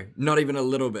shit. No, not even a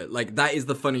little bit. Like that is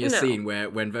the funniest scene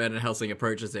when Van Helsing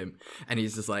approaches him and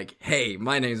he's just like, hey,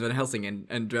 my name's Van Helsing,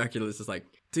 and Dracula's just like,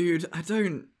 dude, I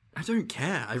don't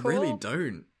care. I really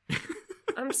don't.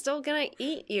 I'm still gonna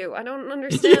eat you. I don't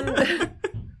understand.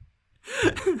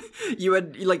 You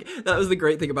had, like, that was the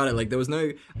great thing about it. Like, there was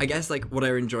no, I guess, like, what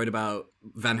I enjoyed about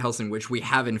Van Helsing, which we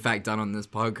have in fact done on this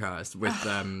podcast with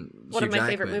one of my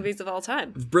favorite movies of all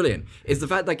time. It's brilliant. Is the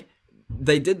fact, like,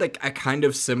 they did, like, a kind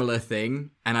of similar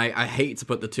thing, and I hate to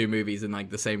put the two movies in, like,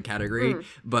 the same category,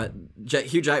 but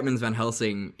Hugh Jackman's Van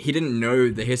Helsing, he didn't know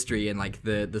the history and, like,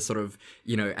 the sort of,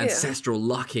 ancestral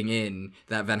locking in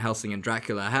that Van Helsing and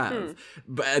Dracula have.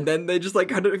 And then they just, like,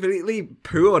 kind of completely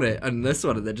poo on it on this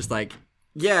one, and they're just like,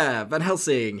 yeah, Van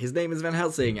Helsing, his name is Van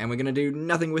Helsing, and we're gonna do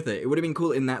nothing with it. It would have been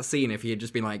cool in that scene if he had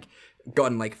just been, like,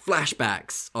 gotten, like,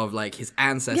 flashbacks of, like, his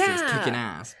ancestors kicking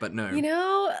ass, but no.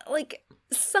 Like,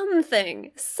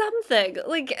 something,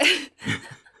 like,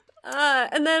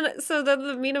 and then, so then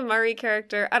the Mina Murray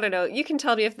character, I don't know, you can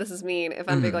tell me if this is mean, if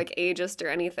I'm being, like, ageist or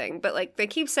anything, but, like, they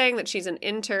keep saying that she's an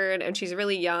intern, and she's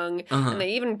really young, and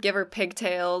they even give her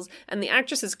pigtails, and the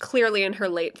actress is clearly in her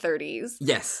late 30s.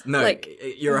 Yes, no, like,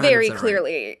 you're 100% very right.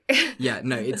 clearly. Yeah,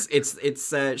 no,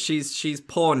 she's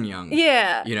porn young.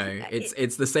 Yeah.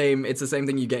 It's the same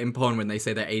thing you get in porn when they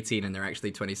say they're 18 and they're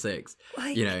actually 26.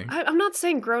 Like, you know. I'm not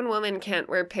saying grown women can't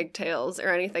wear pigtails or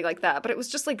anything like that, but it was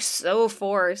just, like, so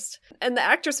forced. And the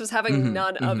actress was having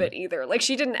none of it either. Like,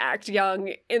 she didn't act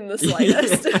young in the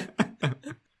slightest.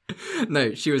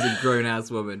 No, she was a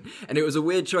grown-ass woman. And it was a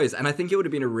weird choice. And I think it would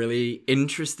have been a really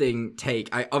interesting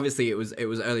take. Obviously, it was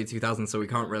early 2000s, so we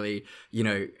can't really,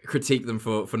 critique them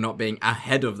for not being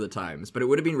ahead of the times. But it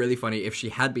would have been really funny if she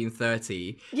had been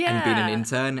 30 and been an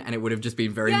intern, and it would have just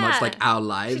been very much like our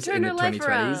lives in the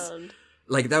 2020s.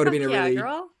 Like, that would have been a really...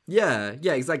 girl. Yeah,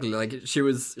 exactly. Like, she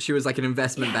was like an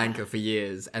investment banker for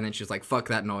years, and then she was like, fuck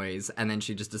that noise, and then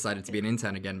she just decided to be an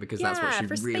intern again because that's what she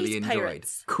really enjoyed.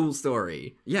 Pirates. Cool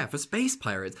story. Yeah, for space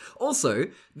pirates. Also,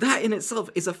 that in itself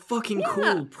is a fucking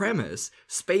cool premise.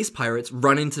 Space pirates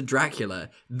run into Dracula.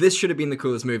 This should have been the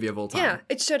coolest movie of all time. Yeah,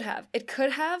 it should have. It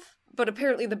could have, but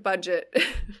apparently the budget...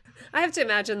 I have to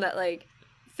imagine that, like,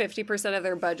 50% of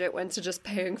their budget went to just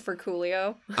paying for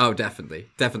Coolio. Oh, definitely.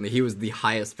 He was the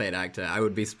highest paid actor. I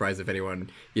would be surprised if anyone,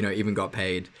 even got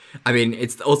paid. I mean,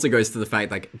 it also goes to the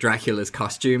fact, like, Dracula's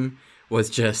costume was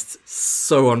just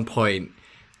so on point.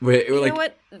 You know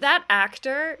what? That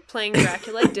actor playing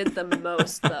Dracula did the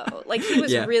most, though. Like, he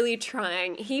was really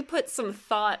trying. He put some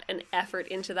thought and effort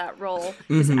into that role.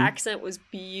 His accent was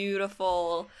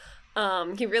beautiful.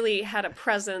 He really had a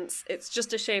presence. It's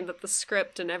just a shame that the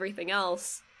script and everything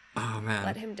else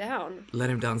let him down. Let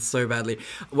him down so badly.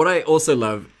 What I also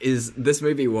love is this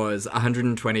movie was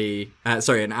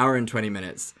an hour and 20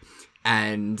 minutes.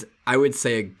 And I would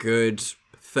say a good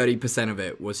 30% of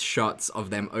it was shots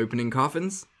of them opening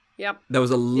coffins. Yep. There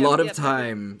was a lot of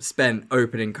time spent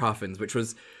opening coffins, which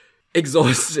was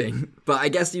exhausting. But I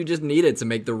guess you just needed to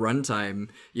make the runtime,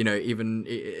 even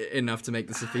enough to make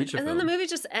this a feature film. And then the movie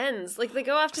just ends. Like, they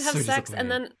go off to have sex, and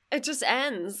then it just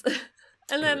ends.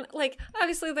 And then, like,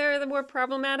 obviously there are the more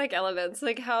problematic elements,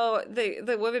 like how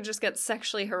the woman just gets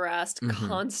sexually harassed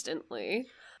constantly.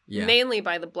 Yeah. Mainly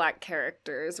by the black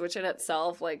characters, which in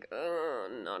itself, like,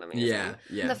 not amazing. Yeah.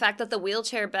 And the fact that the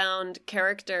wheelchair-bound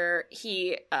character,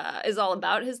 he is all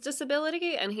about his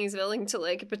disability, and he's willing to,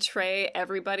 like, betray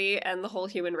everybody and the whole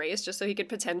human race just so he could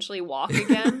potentially walk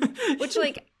again, which,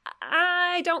 like,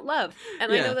 I don't love.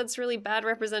 And I know that's really bad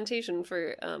representation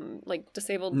for, like,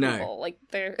 disabled people. Like,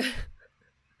 they're...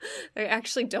 They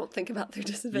actually don't think about their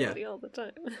disability all the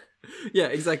time. Yeah,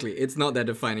 exactly. It's not their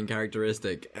defining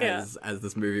characteristic as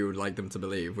this movie would like them to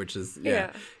believe, which is,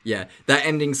 yeah. That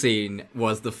ending scene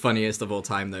was the funniest of all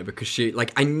time, though, because she,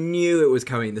 like, I knew it was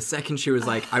coming. The second she was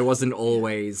like, I wasn't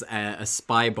always a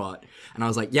spy bot. And I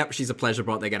was like, yep, she's a pleasure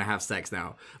bot. They're going to have sex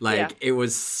now. Like, it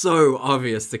was so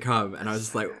obvious to come. And I was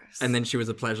just like, and then she was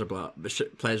a pleasure bot.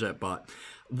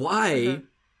 Why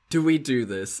do we do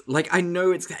this? Like, I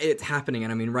know it's happening,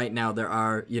 and I mean, right now there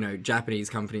are, Japanese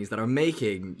companies that are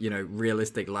making,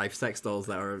 realistic life sex dolls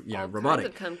that are, robotic. All kinds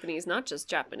of companies, not just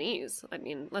Japanese. I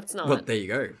mean, let's not. Well, there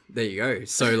you go.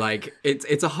 So, like,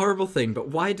 it's a horrible thing, but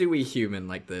why do we human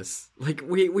like this? Like,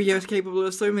 we are capable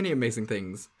of so many amazing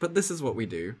things, but this is what we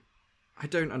do. I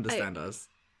don't understand us.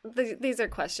 These are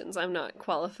questions I'm not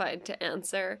qualified to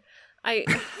answer.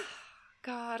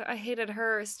 God, I hated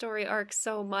her story arc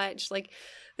so much. Like,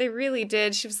 they really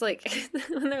did. She was like,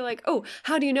 when they're like, oh,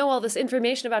 how do you know all this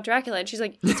information about Dracula? And she's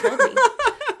like, he told me.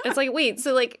 It's like, wait,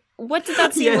 so, like, what did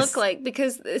that scene look like?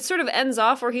 Because it sort of ends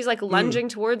off where he's, like, lunging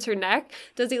towards her neck.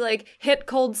 Does he, like, hit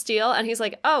cold steel? And he's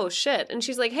like, oh, shit. And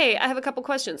she's like, hey, I have a couple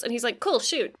questions. And he's like, cool,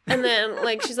 shoot. And then,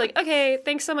 like, she's like, okay,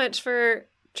 thanks so much for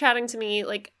chatting to me.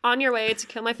 Like, on your way to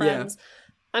kill my friends.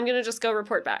 I'm going to just go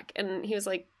report back. And he was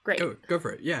like, great. Go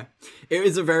for it, yeah. It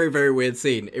was a very, very weird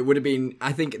scene. It would have been,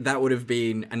 I think that would have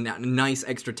been a nice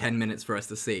extra 10 minutes for us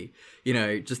to see.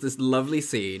 Just this lovely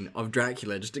scene of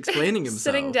Dracula just explaining himself.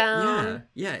 Sitting down.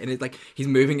 Yeah, and it's like, he's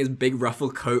moving his big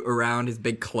ruffled coat around, his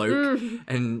big cloak,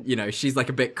 and, she's like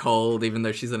a bit cold, even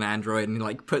though she's an android, and he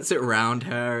like puts it around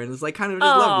her, and it's like kind of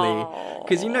just lovely.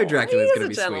 Because Dracula's going to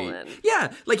be sweet.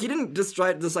 Yeah, like he didn't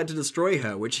decide to destroy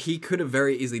her, which he could have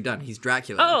very easily done. He's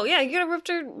Dracula. Oh, yeah, you could have ripped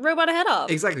her robot head off.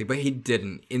 Exactly, but he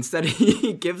didn't. Instead,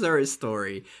 he gives her his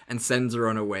story and sends her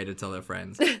on her way to tell her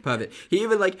friends. Perfect. He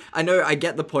even, like, I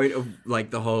get the point of,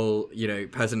 like, the whole,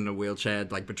 person in a wheelchair,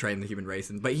 like, betraying the human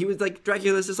race, but he was like,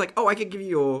 Dracula's just like, oh, I could give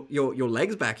you your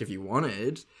legs back if you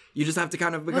wanted. You just have to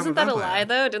kind of become Wasn't a vampire. That a lie,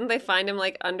 though? Didn't they find him,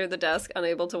 like, under the desk,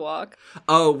 unable to walk?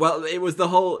 Oh, well, it was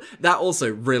that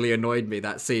also really annoyed me,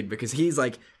 that scene, because he's,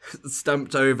 like,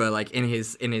 stumped over, like, in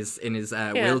his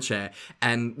wheelchair,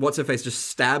 and What's-Her-Face just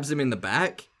stabs him in the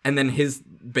back, and then his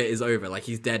bit is over, like,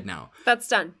 he's dead now. That's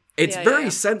done. It's very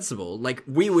sensible. Like,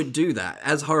 we would do that.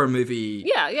 As horror movie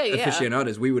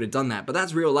aficionados, we would have done that. But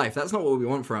that's real life. That's not what we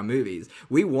want for our movies.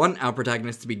 We want our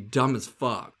protagonists to be dumb as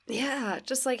fuck. Yeah,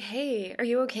 just like, hey, are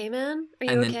you okay, man? Are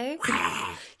you okay?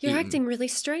 You're acting really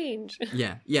strange.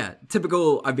 Yeah.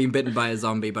 Typical, I've been bitten by a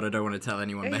zombie, but I don't want to tell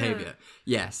anyone behavior.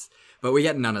 Yes. But we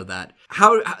get none of that.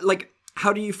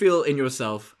 How do you feel in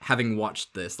yourself having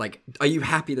watched this? Like, are you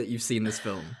happy that you've seen this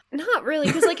film? Not really,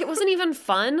 because, like, it wasn't even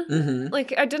fun.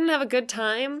 Like, I didn't have a good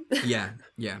time. Yeah.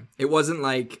 It wasn't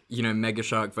like, Mega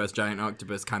Shark vs. Giant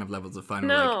Octopus kind of levels of fun.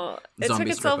 No, it took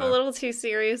itself a little too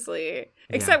seriously.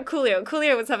 Except Coolio.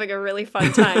 Coolio was having a really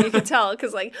fun time. You could tell,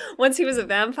 because, like, once he was a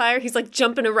vampire, he's, like,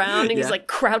 jumping around, and he's, like,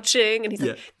 crouching, and he's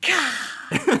like,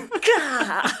 Gah!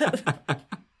 Gah!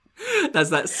 That's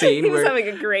that scene where... He was having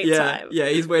a great time. Yeah,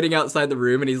 he's waiting outside the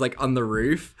room and he's like on the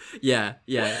roof. Yeah.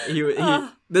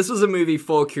 This was a movie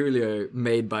for Coolio,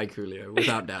 made by Coolio,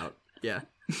 without doubt. Yeah.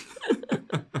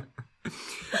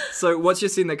 So what's your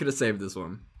scene that could have saved this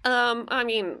one? I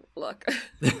mean, look.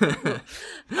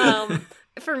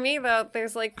 For me though,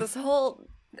 there's like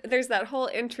there's that whole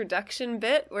introduction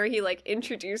bit where he like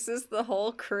introduces the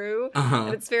whole crew,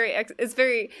 and it's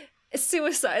very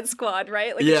Suicide Squad,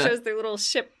 right? Like it shows their little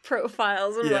ship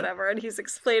profiles and whatever, and he's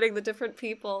explaining the different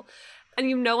people.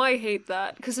 And I hate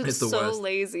that because it's the so worst.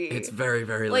 lazy. It's very,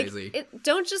 very like, lazy.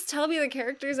 Don't just tell me the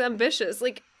character's ambitious.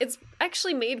 Like, it's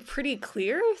actually made pretty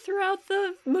clear throughout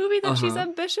the movie that she's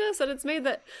ambitious, and it's made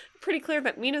that pretty clear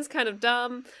that Mina's kind of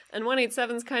dumb and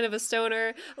 187's kind of a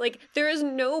stoner. Like, there is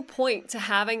no point to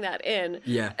having that in.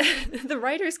 Yeah. The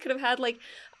writers could have had, like,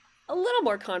 a little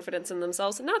more confidence in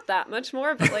themselves. Not that much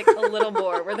more, but like a little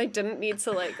more, where they didn't need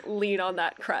to like lean on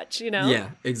that crutch, Yeah,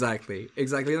 exactly.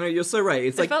 No, you're so right.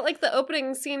 It's like, it felt like the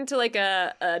opening scene to like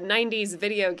a 90s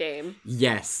video game.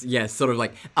 Yes, sort of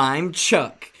like, I'm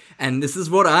Chuck, and this is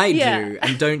what I do,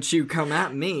 and don't you come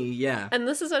at me, yeah. And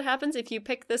this is what happens if you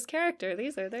pick this character.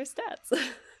 These are their stats.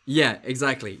 Yeah,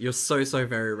 exactly. You're so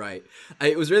very right.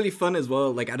 It was really fun as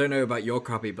well. Like, I don't know about your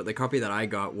copy, but the copy that I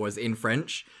got was in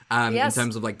French, in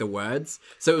terms of like the words.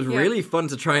 So it was really fun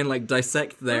to try and like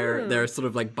dissect their sort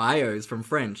of like bios from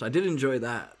French. I did enjoy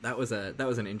that. That was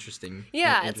an interesting.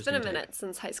 Yeah, it's interesting been a take. minute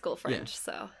since high school French,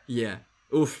 so. Yeah.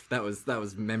 Oof, that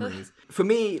was memories. For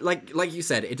me, like you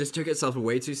said, it just took itself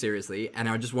way too seriously, and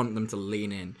I just want them to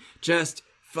lean in. Just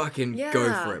fucking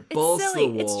go for it. Balls it's to silly.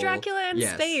 the wall. It's Dracula in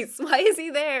space. Why is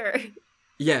he there?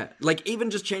 Yeah, like even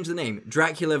just change the name.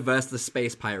 Dracula versus the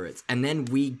Space Pirates. And then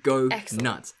we go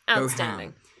nuts. Outstanding.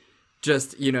 Go ham.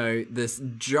 Just, this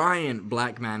giant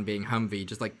black man being Humvee,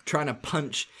 just like trying to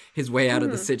punch his way out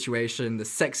of the situation. The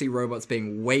sexy robots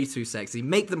being way too sexy.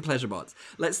 Make them pleasure bots.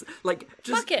 Let's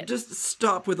just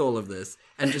stop with all of this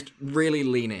and just really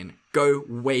lean in. Go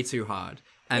way too hard.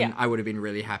 And I would have been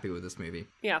really happy with this movie.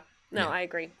 Yeah. No, I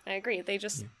agree. They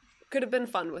just could have been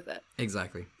fun with it.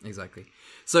 Exactly.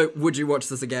 So, would you watch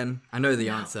this again? I know the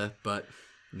answer, but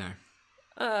no.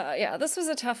 Yeah, this was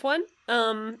a tough one.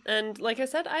 And like I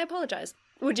said, I apologize.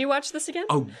 Would you watch this again?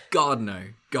 Oh, God, no.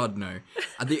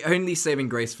 The only saving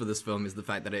grace for this film is the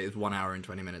fact that it is 1 hour and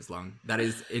 20 minutes long. That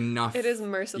is enough. It is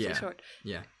mercifully short.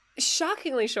 Yeah.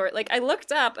 Shockingly short. Like, I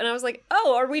looked up and I was like,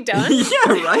 oh, are we done?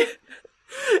 Yeah, right?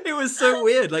 It was so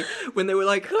weird. Like, when they were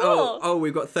like, cool. oh,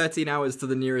 we've got 13 hours to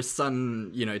the nearest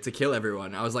sun, to kill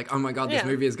everyone. I was like, oh my God, this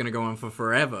movie is going to go on for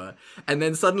forever. And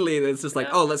then suddenly it's just like,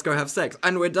 oh, let's go have sex.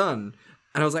 And we're done.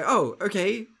 And I was like, oh,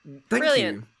 okay. Thank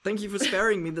you. Thank you for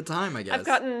sparing me the time, I guess. I've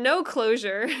gotten no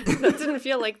closure. That didn't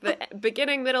feel like the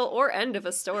beginning, middle, or end of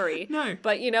a story. No.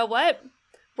 But you know what?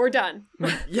 We're done.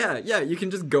 Yeah, you can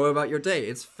just go about your day.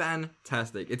 It's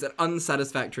fantastic. It's an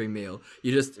unsatisfactory meal.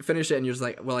 You just finish it and you're just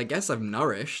like, well, I guess I'm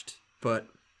nourished, but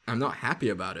I'm not happy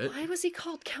about it. Why was he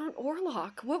called Count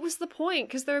Orlok? What was the point?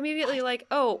 Because they're immediately like,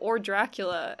 oh, or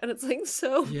Dracula. And it's like,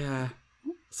 so... Yeah.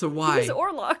 So why? Who's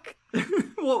Orlok?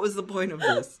 What was the point of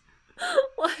this?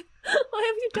 Why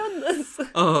have you done this?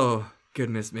 Oh,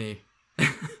 goodness me.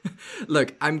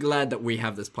 Look, I'm glad that we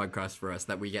have this podcast for us,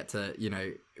 that we get to,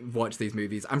 watch these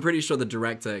movies. I'm pretty sure the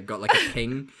director got like a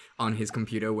ping on his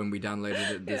computer when we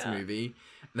downloaded this movie.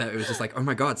 That it was just like, oh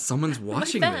my God, someone's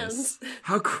watching this.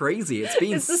 How crazy. It's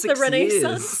been 6 years. Is this the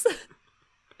Renaissance?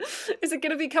 Is it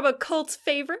going to become a cult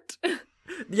favorite?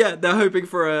 Yeah, they're hoping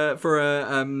for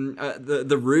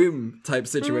the Room type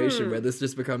situation where this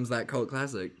just becomes that cult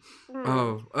classic.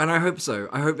 Oh, and I hope so.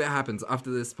 I hope it happens after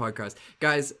this podcast.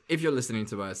 Guys, if you're listening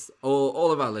to us,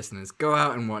 all of our listeners, go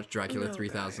out and watch Dracula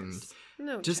 3000.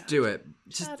 Just do it.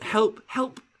 Just help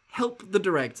the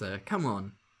director. Come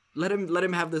on. Let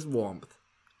him have this warmth.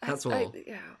 That's all.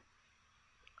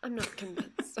 I'm not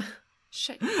convinced.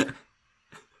 Shit.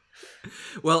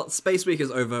 Well, Space Week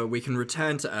is over. We can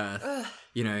return to Earth,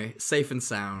 safe and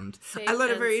sound. I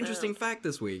learned a very interesting fact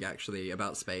this week, actually,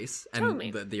 about space and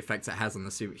the effects it has on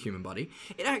the human body.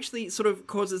 It actually sort of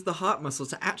causes the heart muscle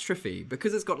to atrophy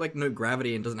because it's got like no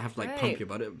gravity and doesn't have to like pump your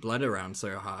blood around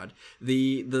so hard.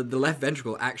 The left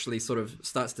ventricle actually sort of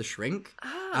starts to shrink.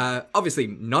 Obviously,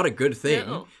 not a good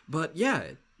thing, but yeah.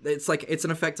 It's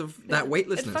an effect of that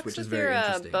weightlessness, which is very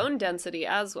interesting. It fucks with your bone density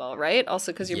as well, right?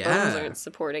 Also because your bones aren't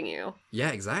supporting you. Yeah,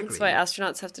 exactly. That's why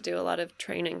astronauts have to do a lot of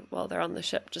training while they're on the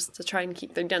ship, just to try and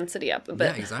keep their density up a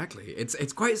bit. Yeah, exactly.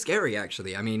 It's quite scary,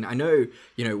 actually. I mean, I know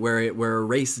we're a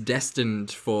race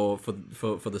destined for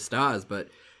the stars, but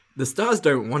the stars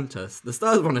don't want us. The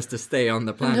stars want us to stay on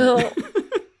the planet. No.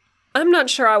 I'm not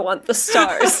sure I want the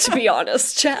stars, to be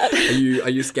honest, Chad. Are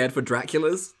you scared for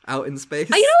Draculas out in space?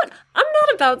 You know what? I'm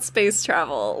not about space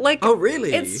travel. Like, oh,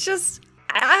 really? It's just,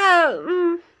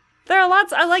 There are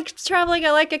lots. I like traveling.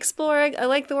 I like exploring. I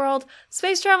like the world.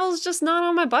 Space travel is just not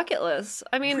on my bucket list.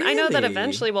 I mean, I know that Really?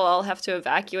 eventually we'll all have to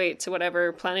evacuate to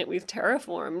whatever planet we've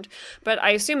terraformed, but I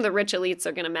assume the rich elites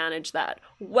are going to manage that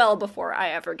well before I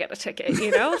ever get a ticket,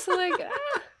 you know? So, like,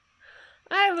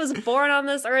 I was born on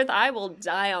this earth. I will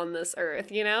die on this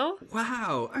earth, you know?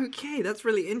 Wow. Okay, that's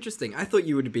really interesting. I thought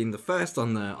you would have been the first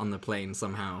on the plane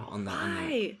somehow.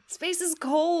 Why? Space is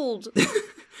cold.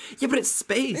 Yeah, but it's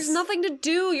space. There's nothing to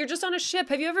do. You're just on a ship.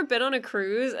 Have you ever been on a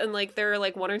cruise and like there are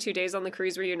like 1 or 2 days on the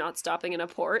cruise where you're not stopping in a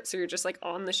port, so you're just like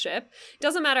on the ship? It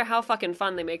doesn't matter how fucking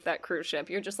fun they make that cruise ship.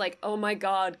 You're just like, oh my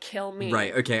god, kill me.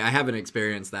 Right. Okay, I haven't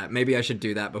experienced that. Maybe I should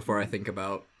do that before I think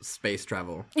about space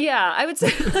travel. Yeah, I would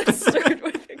say let's start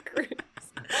with a cruise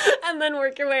and then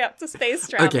work your way up to space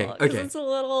travel. Okay. 'Cause it's a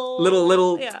little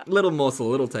Little morsel,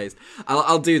 little taste.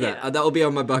 I'll do that. Yeah. That will be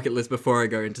on my bucket list before I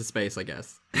go into space, I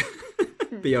guess.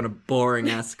 Be on a boring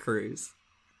ass cruise.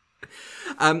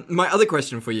 My other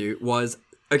question for you was,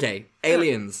 okay,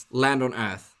 aliens land on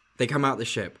Earth. They come out the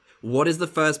ship. What is the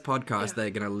first podcast they're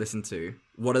gonna listen to?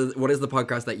 What is the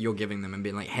podcast that you're giving them and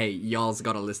being like, hey, y'all's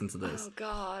gotta listen to this?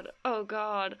 Oh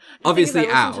god. Obviously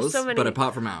I listen to ours, so many- but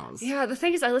apart from ours. Yeah, the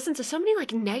thing is, I listen to so many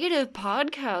like negative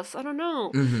podcasts. I don't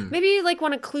know. Mhm. Maybe you like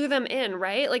want to clue them in,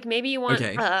 right? Like maybe you want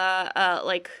Okay.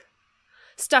 like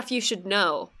stuff you should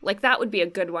know. Like that would be a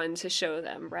good one to show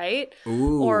them, right?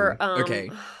 Ooh, Or okay.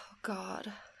 Oh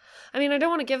god. I mean, I don't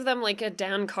want to give them like a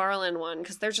Dan Carlin one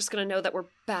because they're just gonna know that we're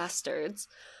bastards.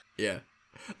 Yeah.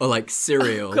 Or like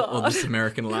Serial Oh, or God. This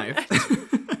American Life.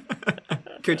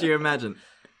 Could you imagine?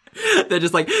 They're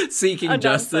just like seeking Oh,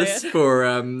 don't say justice it. for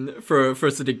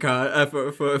Sadiq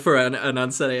Khan, for an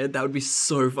unsaid. That would be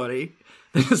so funny.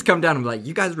 They just come down and be like,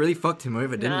 you guys really fucked him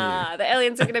over, didn't Nah, the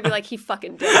aliens are gonna be like, he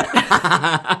fucking did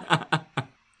it.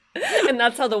 And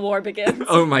that's how the war begins. you?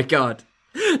 Oh my god.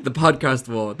 The podcast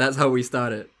war. That's how we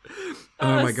start it.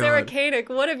 Oh my Sarah god. Koenig,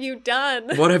 what have you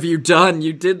done? What have you done?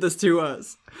 You did this to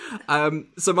us.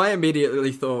 So my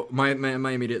immediate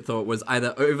thought was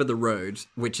either Over the Road,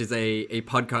 which is a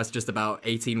podcast just about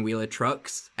 18-wheeler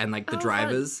trucks and like the Oh,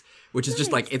 drivers, which is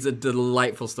just like, it's a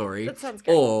delightful story. That sounds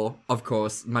great. Or, of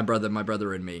course, My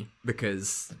Brother and Me,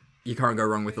 because you can't go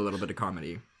wrong with a little bit of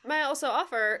comedy. May I also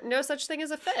offer No Such Thing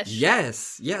as a Fish?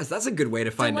 Yes, that's a good way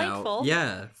to find Delightful. out.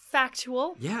 Yeah,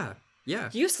 Factual. yeah.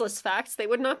 Useless facts. They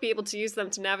would not be able to use them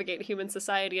to navigate human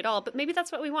society at all, but maybe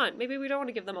that's what we want. Maybe we don't want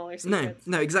to give them all our secrets.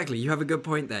 No, exactly. You have a good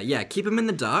point there. Yeah, keep them in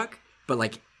the dark, but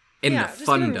like in yeah, the just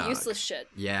fun give them dark. useless shit.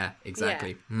 Yeah,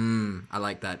 exactly. I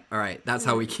like that. All right, that's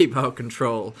how we keep our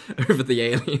control over the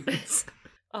aliens.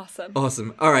 Awesome.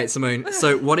 Awesome. All right, Simone.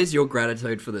 So, what is your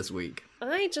gratitude for this week?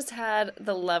 I just had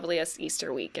the loveliest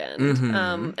Easter weekend.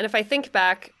 Mhm. And if I think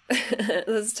back,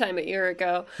 this time a year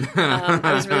ago,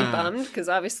 I was really bummed because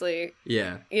obviously,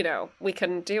 Yeah. you know, we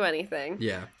couldn't do anything.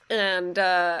 Yeah. And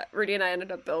Rudy and I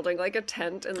ended up building like a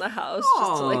tent in the house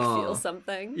just to like feel Aw.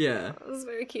 something. Yeah. It was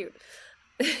very cute.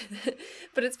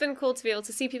 But it's been cool to be able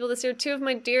to see people this year. 2 of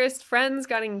my dearest friends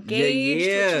got engaged, which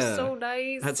yeah. is so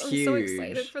nice. That's I'm so huge.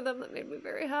 excited for them. That made me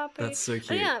very happy. That's so And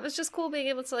cute. yeah, it was just cool being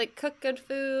able to like cook good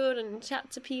food and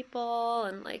chat to people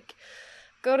and like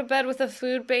go to bed with a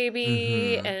food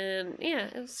baby. Mhm. And yeah,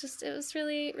 it was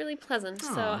really, really pleasant.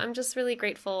 So Aw. I'm just really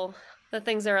grateful that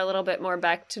things are a little bit more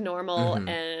back to normal Mhm.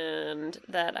 and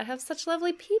that I have such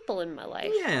lovely people in my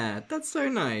life. Yeah, that's so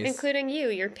nice. Including you,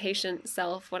 your patient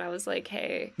self, when I was like,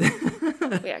 "Hey,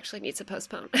 we actually need to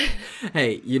postpone."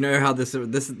 Hey, you know how this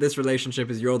relationship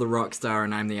is, you're the rock star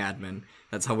and I'm the admin.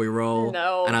 That's how we roll.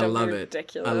 No, and I don't be love it.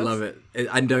 ridiculous. I love it.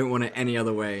 I don't want it any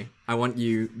other way. I want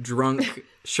you drunk,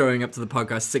 showing up to the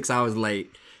podcast 6 hours late,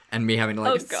 and me having to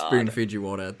like Oh, God. spoon feed you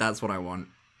water. That's what I want.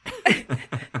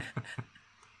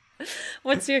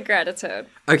 What's your gratitude?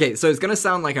 Okay, so it's gonna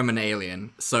sound like I'm an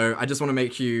alien, so I just want to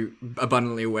make you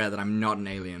abundantly aware that I'm not an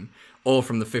alien or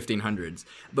from the 1500s.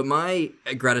 But my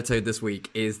gratitude this week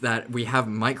is that we have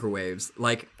microwaves.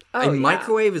 Like, Oh, a yeah.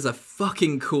 microwave is a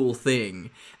fucking cool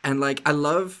thing. And like, I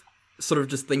love sort of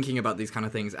just thinking about these kind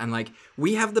of things. And like,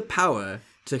 we have the power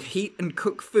to heat and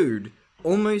cook food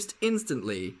almost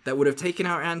instantly that would have taken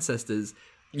our ancestors.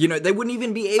 You know, they wouldn't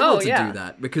even be able Oh, to yeah. do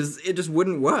that because it just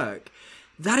wouldn't work.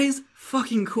 That is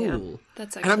fucking cool.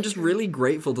 That's And I'm actually just true. really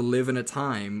grateful to live in a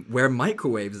time where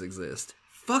microwaves exist.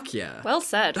 Fuck yeah. Well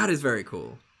said. That is very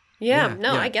cool. Yeah,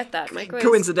 yeah. I get that. Microwaves.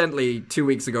 Coincidentally, 2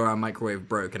 weeks ago, our microwave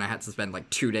broke and I had to spend like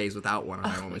 2 days without one and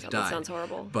I Oh my almost God, died. that sounds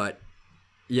horrible. But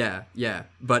yeah.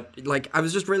 But like, I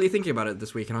was just really thinking about it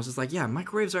this week and I was just like, yeah,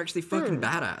 microwaves are actually fucking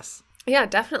badass. Yeah,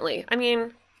 definitely. I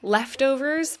mean,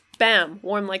 leftovers, bam,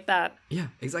 warm like that. Yeah,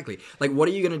 exactly. Like, what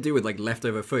are you going to do with like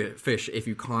leftover fish if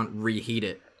you can't reheat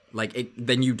it Like,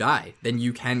 then you die. Then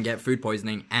you can get food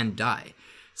poisoning and die.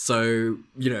 So,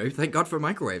 thank God for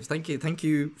microwaves. Thank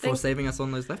you for saving us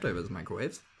on those leftovers,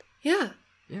 microwaves. Yeah.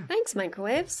 Yeah. Thanks,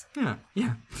 microwaves.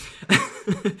 Yeah.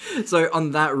 So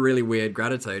on that really weird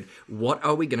gratitude, what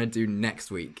are we going to do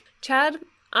next week? Chad,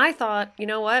 I thought, you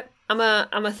know what? I'm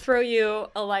gonna throw you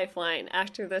a lifeline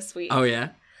after this week. Oh, yeah?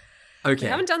 Okay. We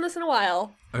haven't done this in a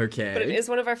while. Okay. But it is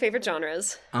one of our favorite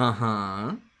genres.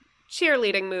 Uh-huh.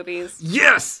 Cheerleading movies.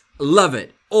 Yes! Love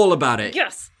it. All about it.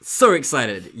 Yes! So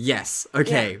excited. Yes.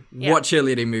 Okay. Yeah. What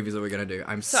cheerleading movies are we going to do?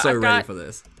 I'm so ready for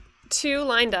this. 2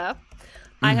 lined up.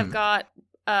 I have got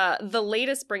the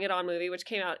latest Bring It On movie, which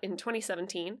came out in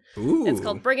 2017. Ooh. It's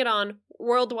called Bring It On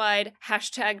Worldwide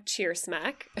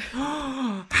 #CheerSmack.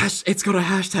 It's got a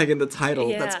hashtag in the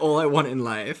title. Yeah. That's all I want in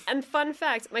life. And fun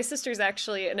fact, my sister's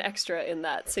actually an extra in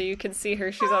that, so you can see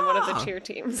her. She's on one of the cheer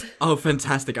teams. Oh,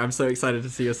 fantastic. I'm so excited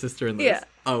to see your sister in this. Yeah.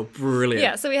 Oh, brilliant.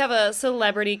 Yeah, so we have a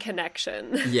celebrity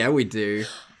connection. Yeah, we do.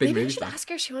 Big Maybe I movie should stuff. ask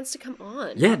her if she wants to come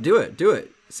on. Yeah, do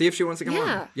it. See if she wants to come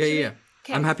Yeah. on. Yeah.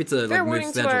 Okay. I'm happy to Fair move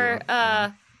warning schedule. to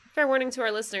our fair warning to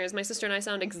our listeners. My sister and I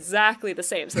sound exactly the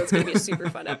same, so it's going to be a super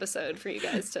fun episode for you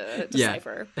guys to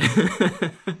decipher.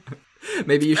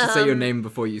 Maybe you should say your name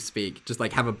before you speak. Just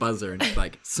like have a buzzer and just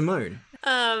like Simone.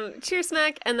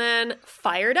 CheerSmack, and then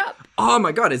Fired Up. Oh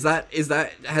my God, has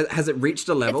it reached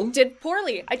a level? It did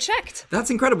poorly. I checked. That's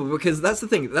incredible because that's the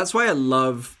thing. That's why I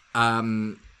love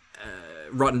Rotten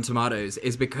Tomatoes,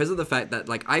 is because of the fact that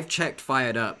like I've checked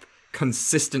Fired Up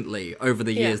consistently over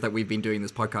the years that we've been doing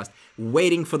this podcast,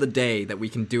 waiting for the day that we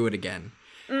can do it again.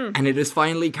 And it has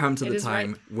finally come to the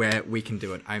time where we can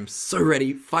do it. I'm so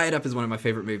ready. Fired Up is one of my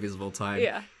favorite movies of all time.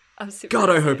 Yeah. I'm super God,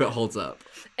 I excited. hope it holds up.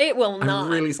 It will not. I'm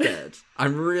really scared.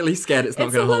 it's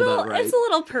not going to hold up right. It's a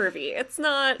little pervy. It's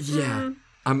not. Yeah.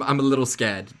 I'm a little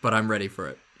scared, but I'm ready for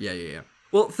it. Yeah.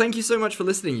 Well, thank you so much for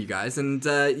listening, you guys, and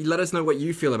let us know what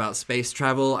you feel about space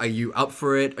travel. Are you up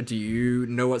for it? Do you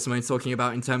know what Simone's talking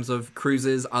about in terms of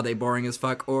cruises? Are they boring as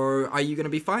fuck? Or are you going to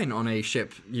be fine on a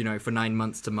ship, for 9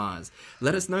 months to Mars?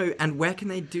 Let us know, and where can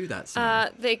they do that,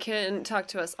 Simone? They can talk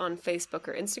to us on Facebook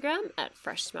or Instagram at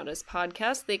Fresh Tomatoes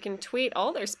Podcast. They can tweet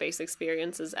all their space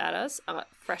experiences at us at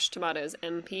Fresh Tomatoes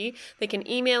MP. They can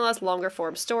email us longer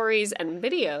form stories and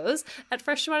videos at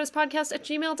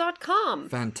freshtomatoespodcast@gmail.com.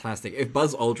 Fantastic. If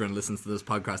Buzz Aldrin listens to this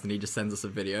podcast and he just sends us a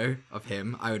video of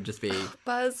him, I would just be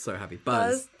Buzz, so happy.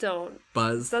 Buzz, don't.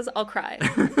 Buzz, I'll cry.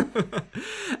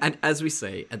 And as we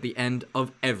say at the end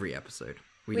of every episode,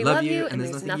 we love love you, and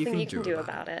there's nothing you can do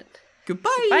about it.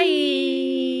 Goodbye.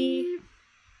 Bye.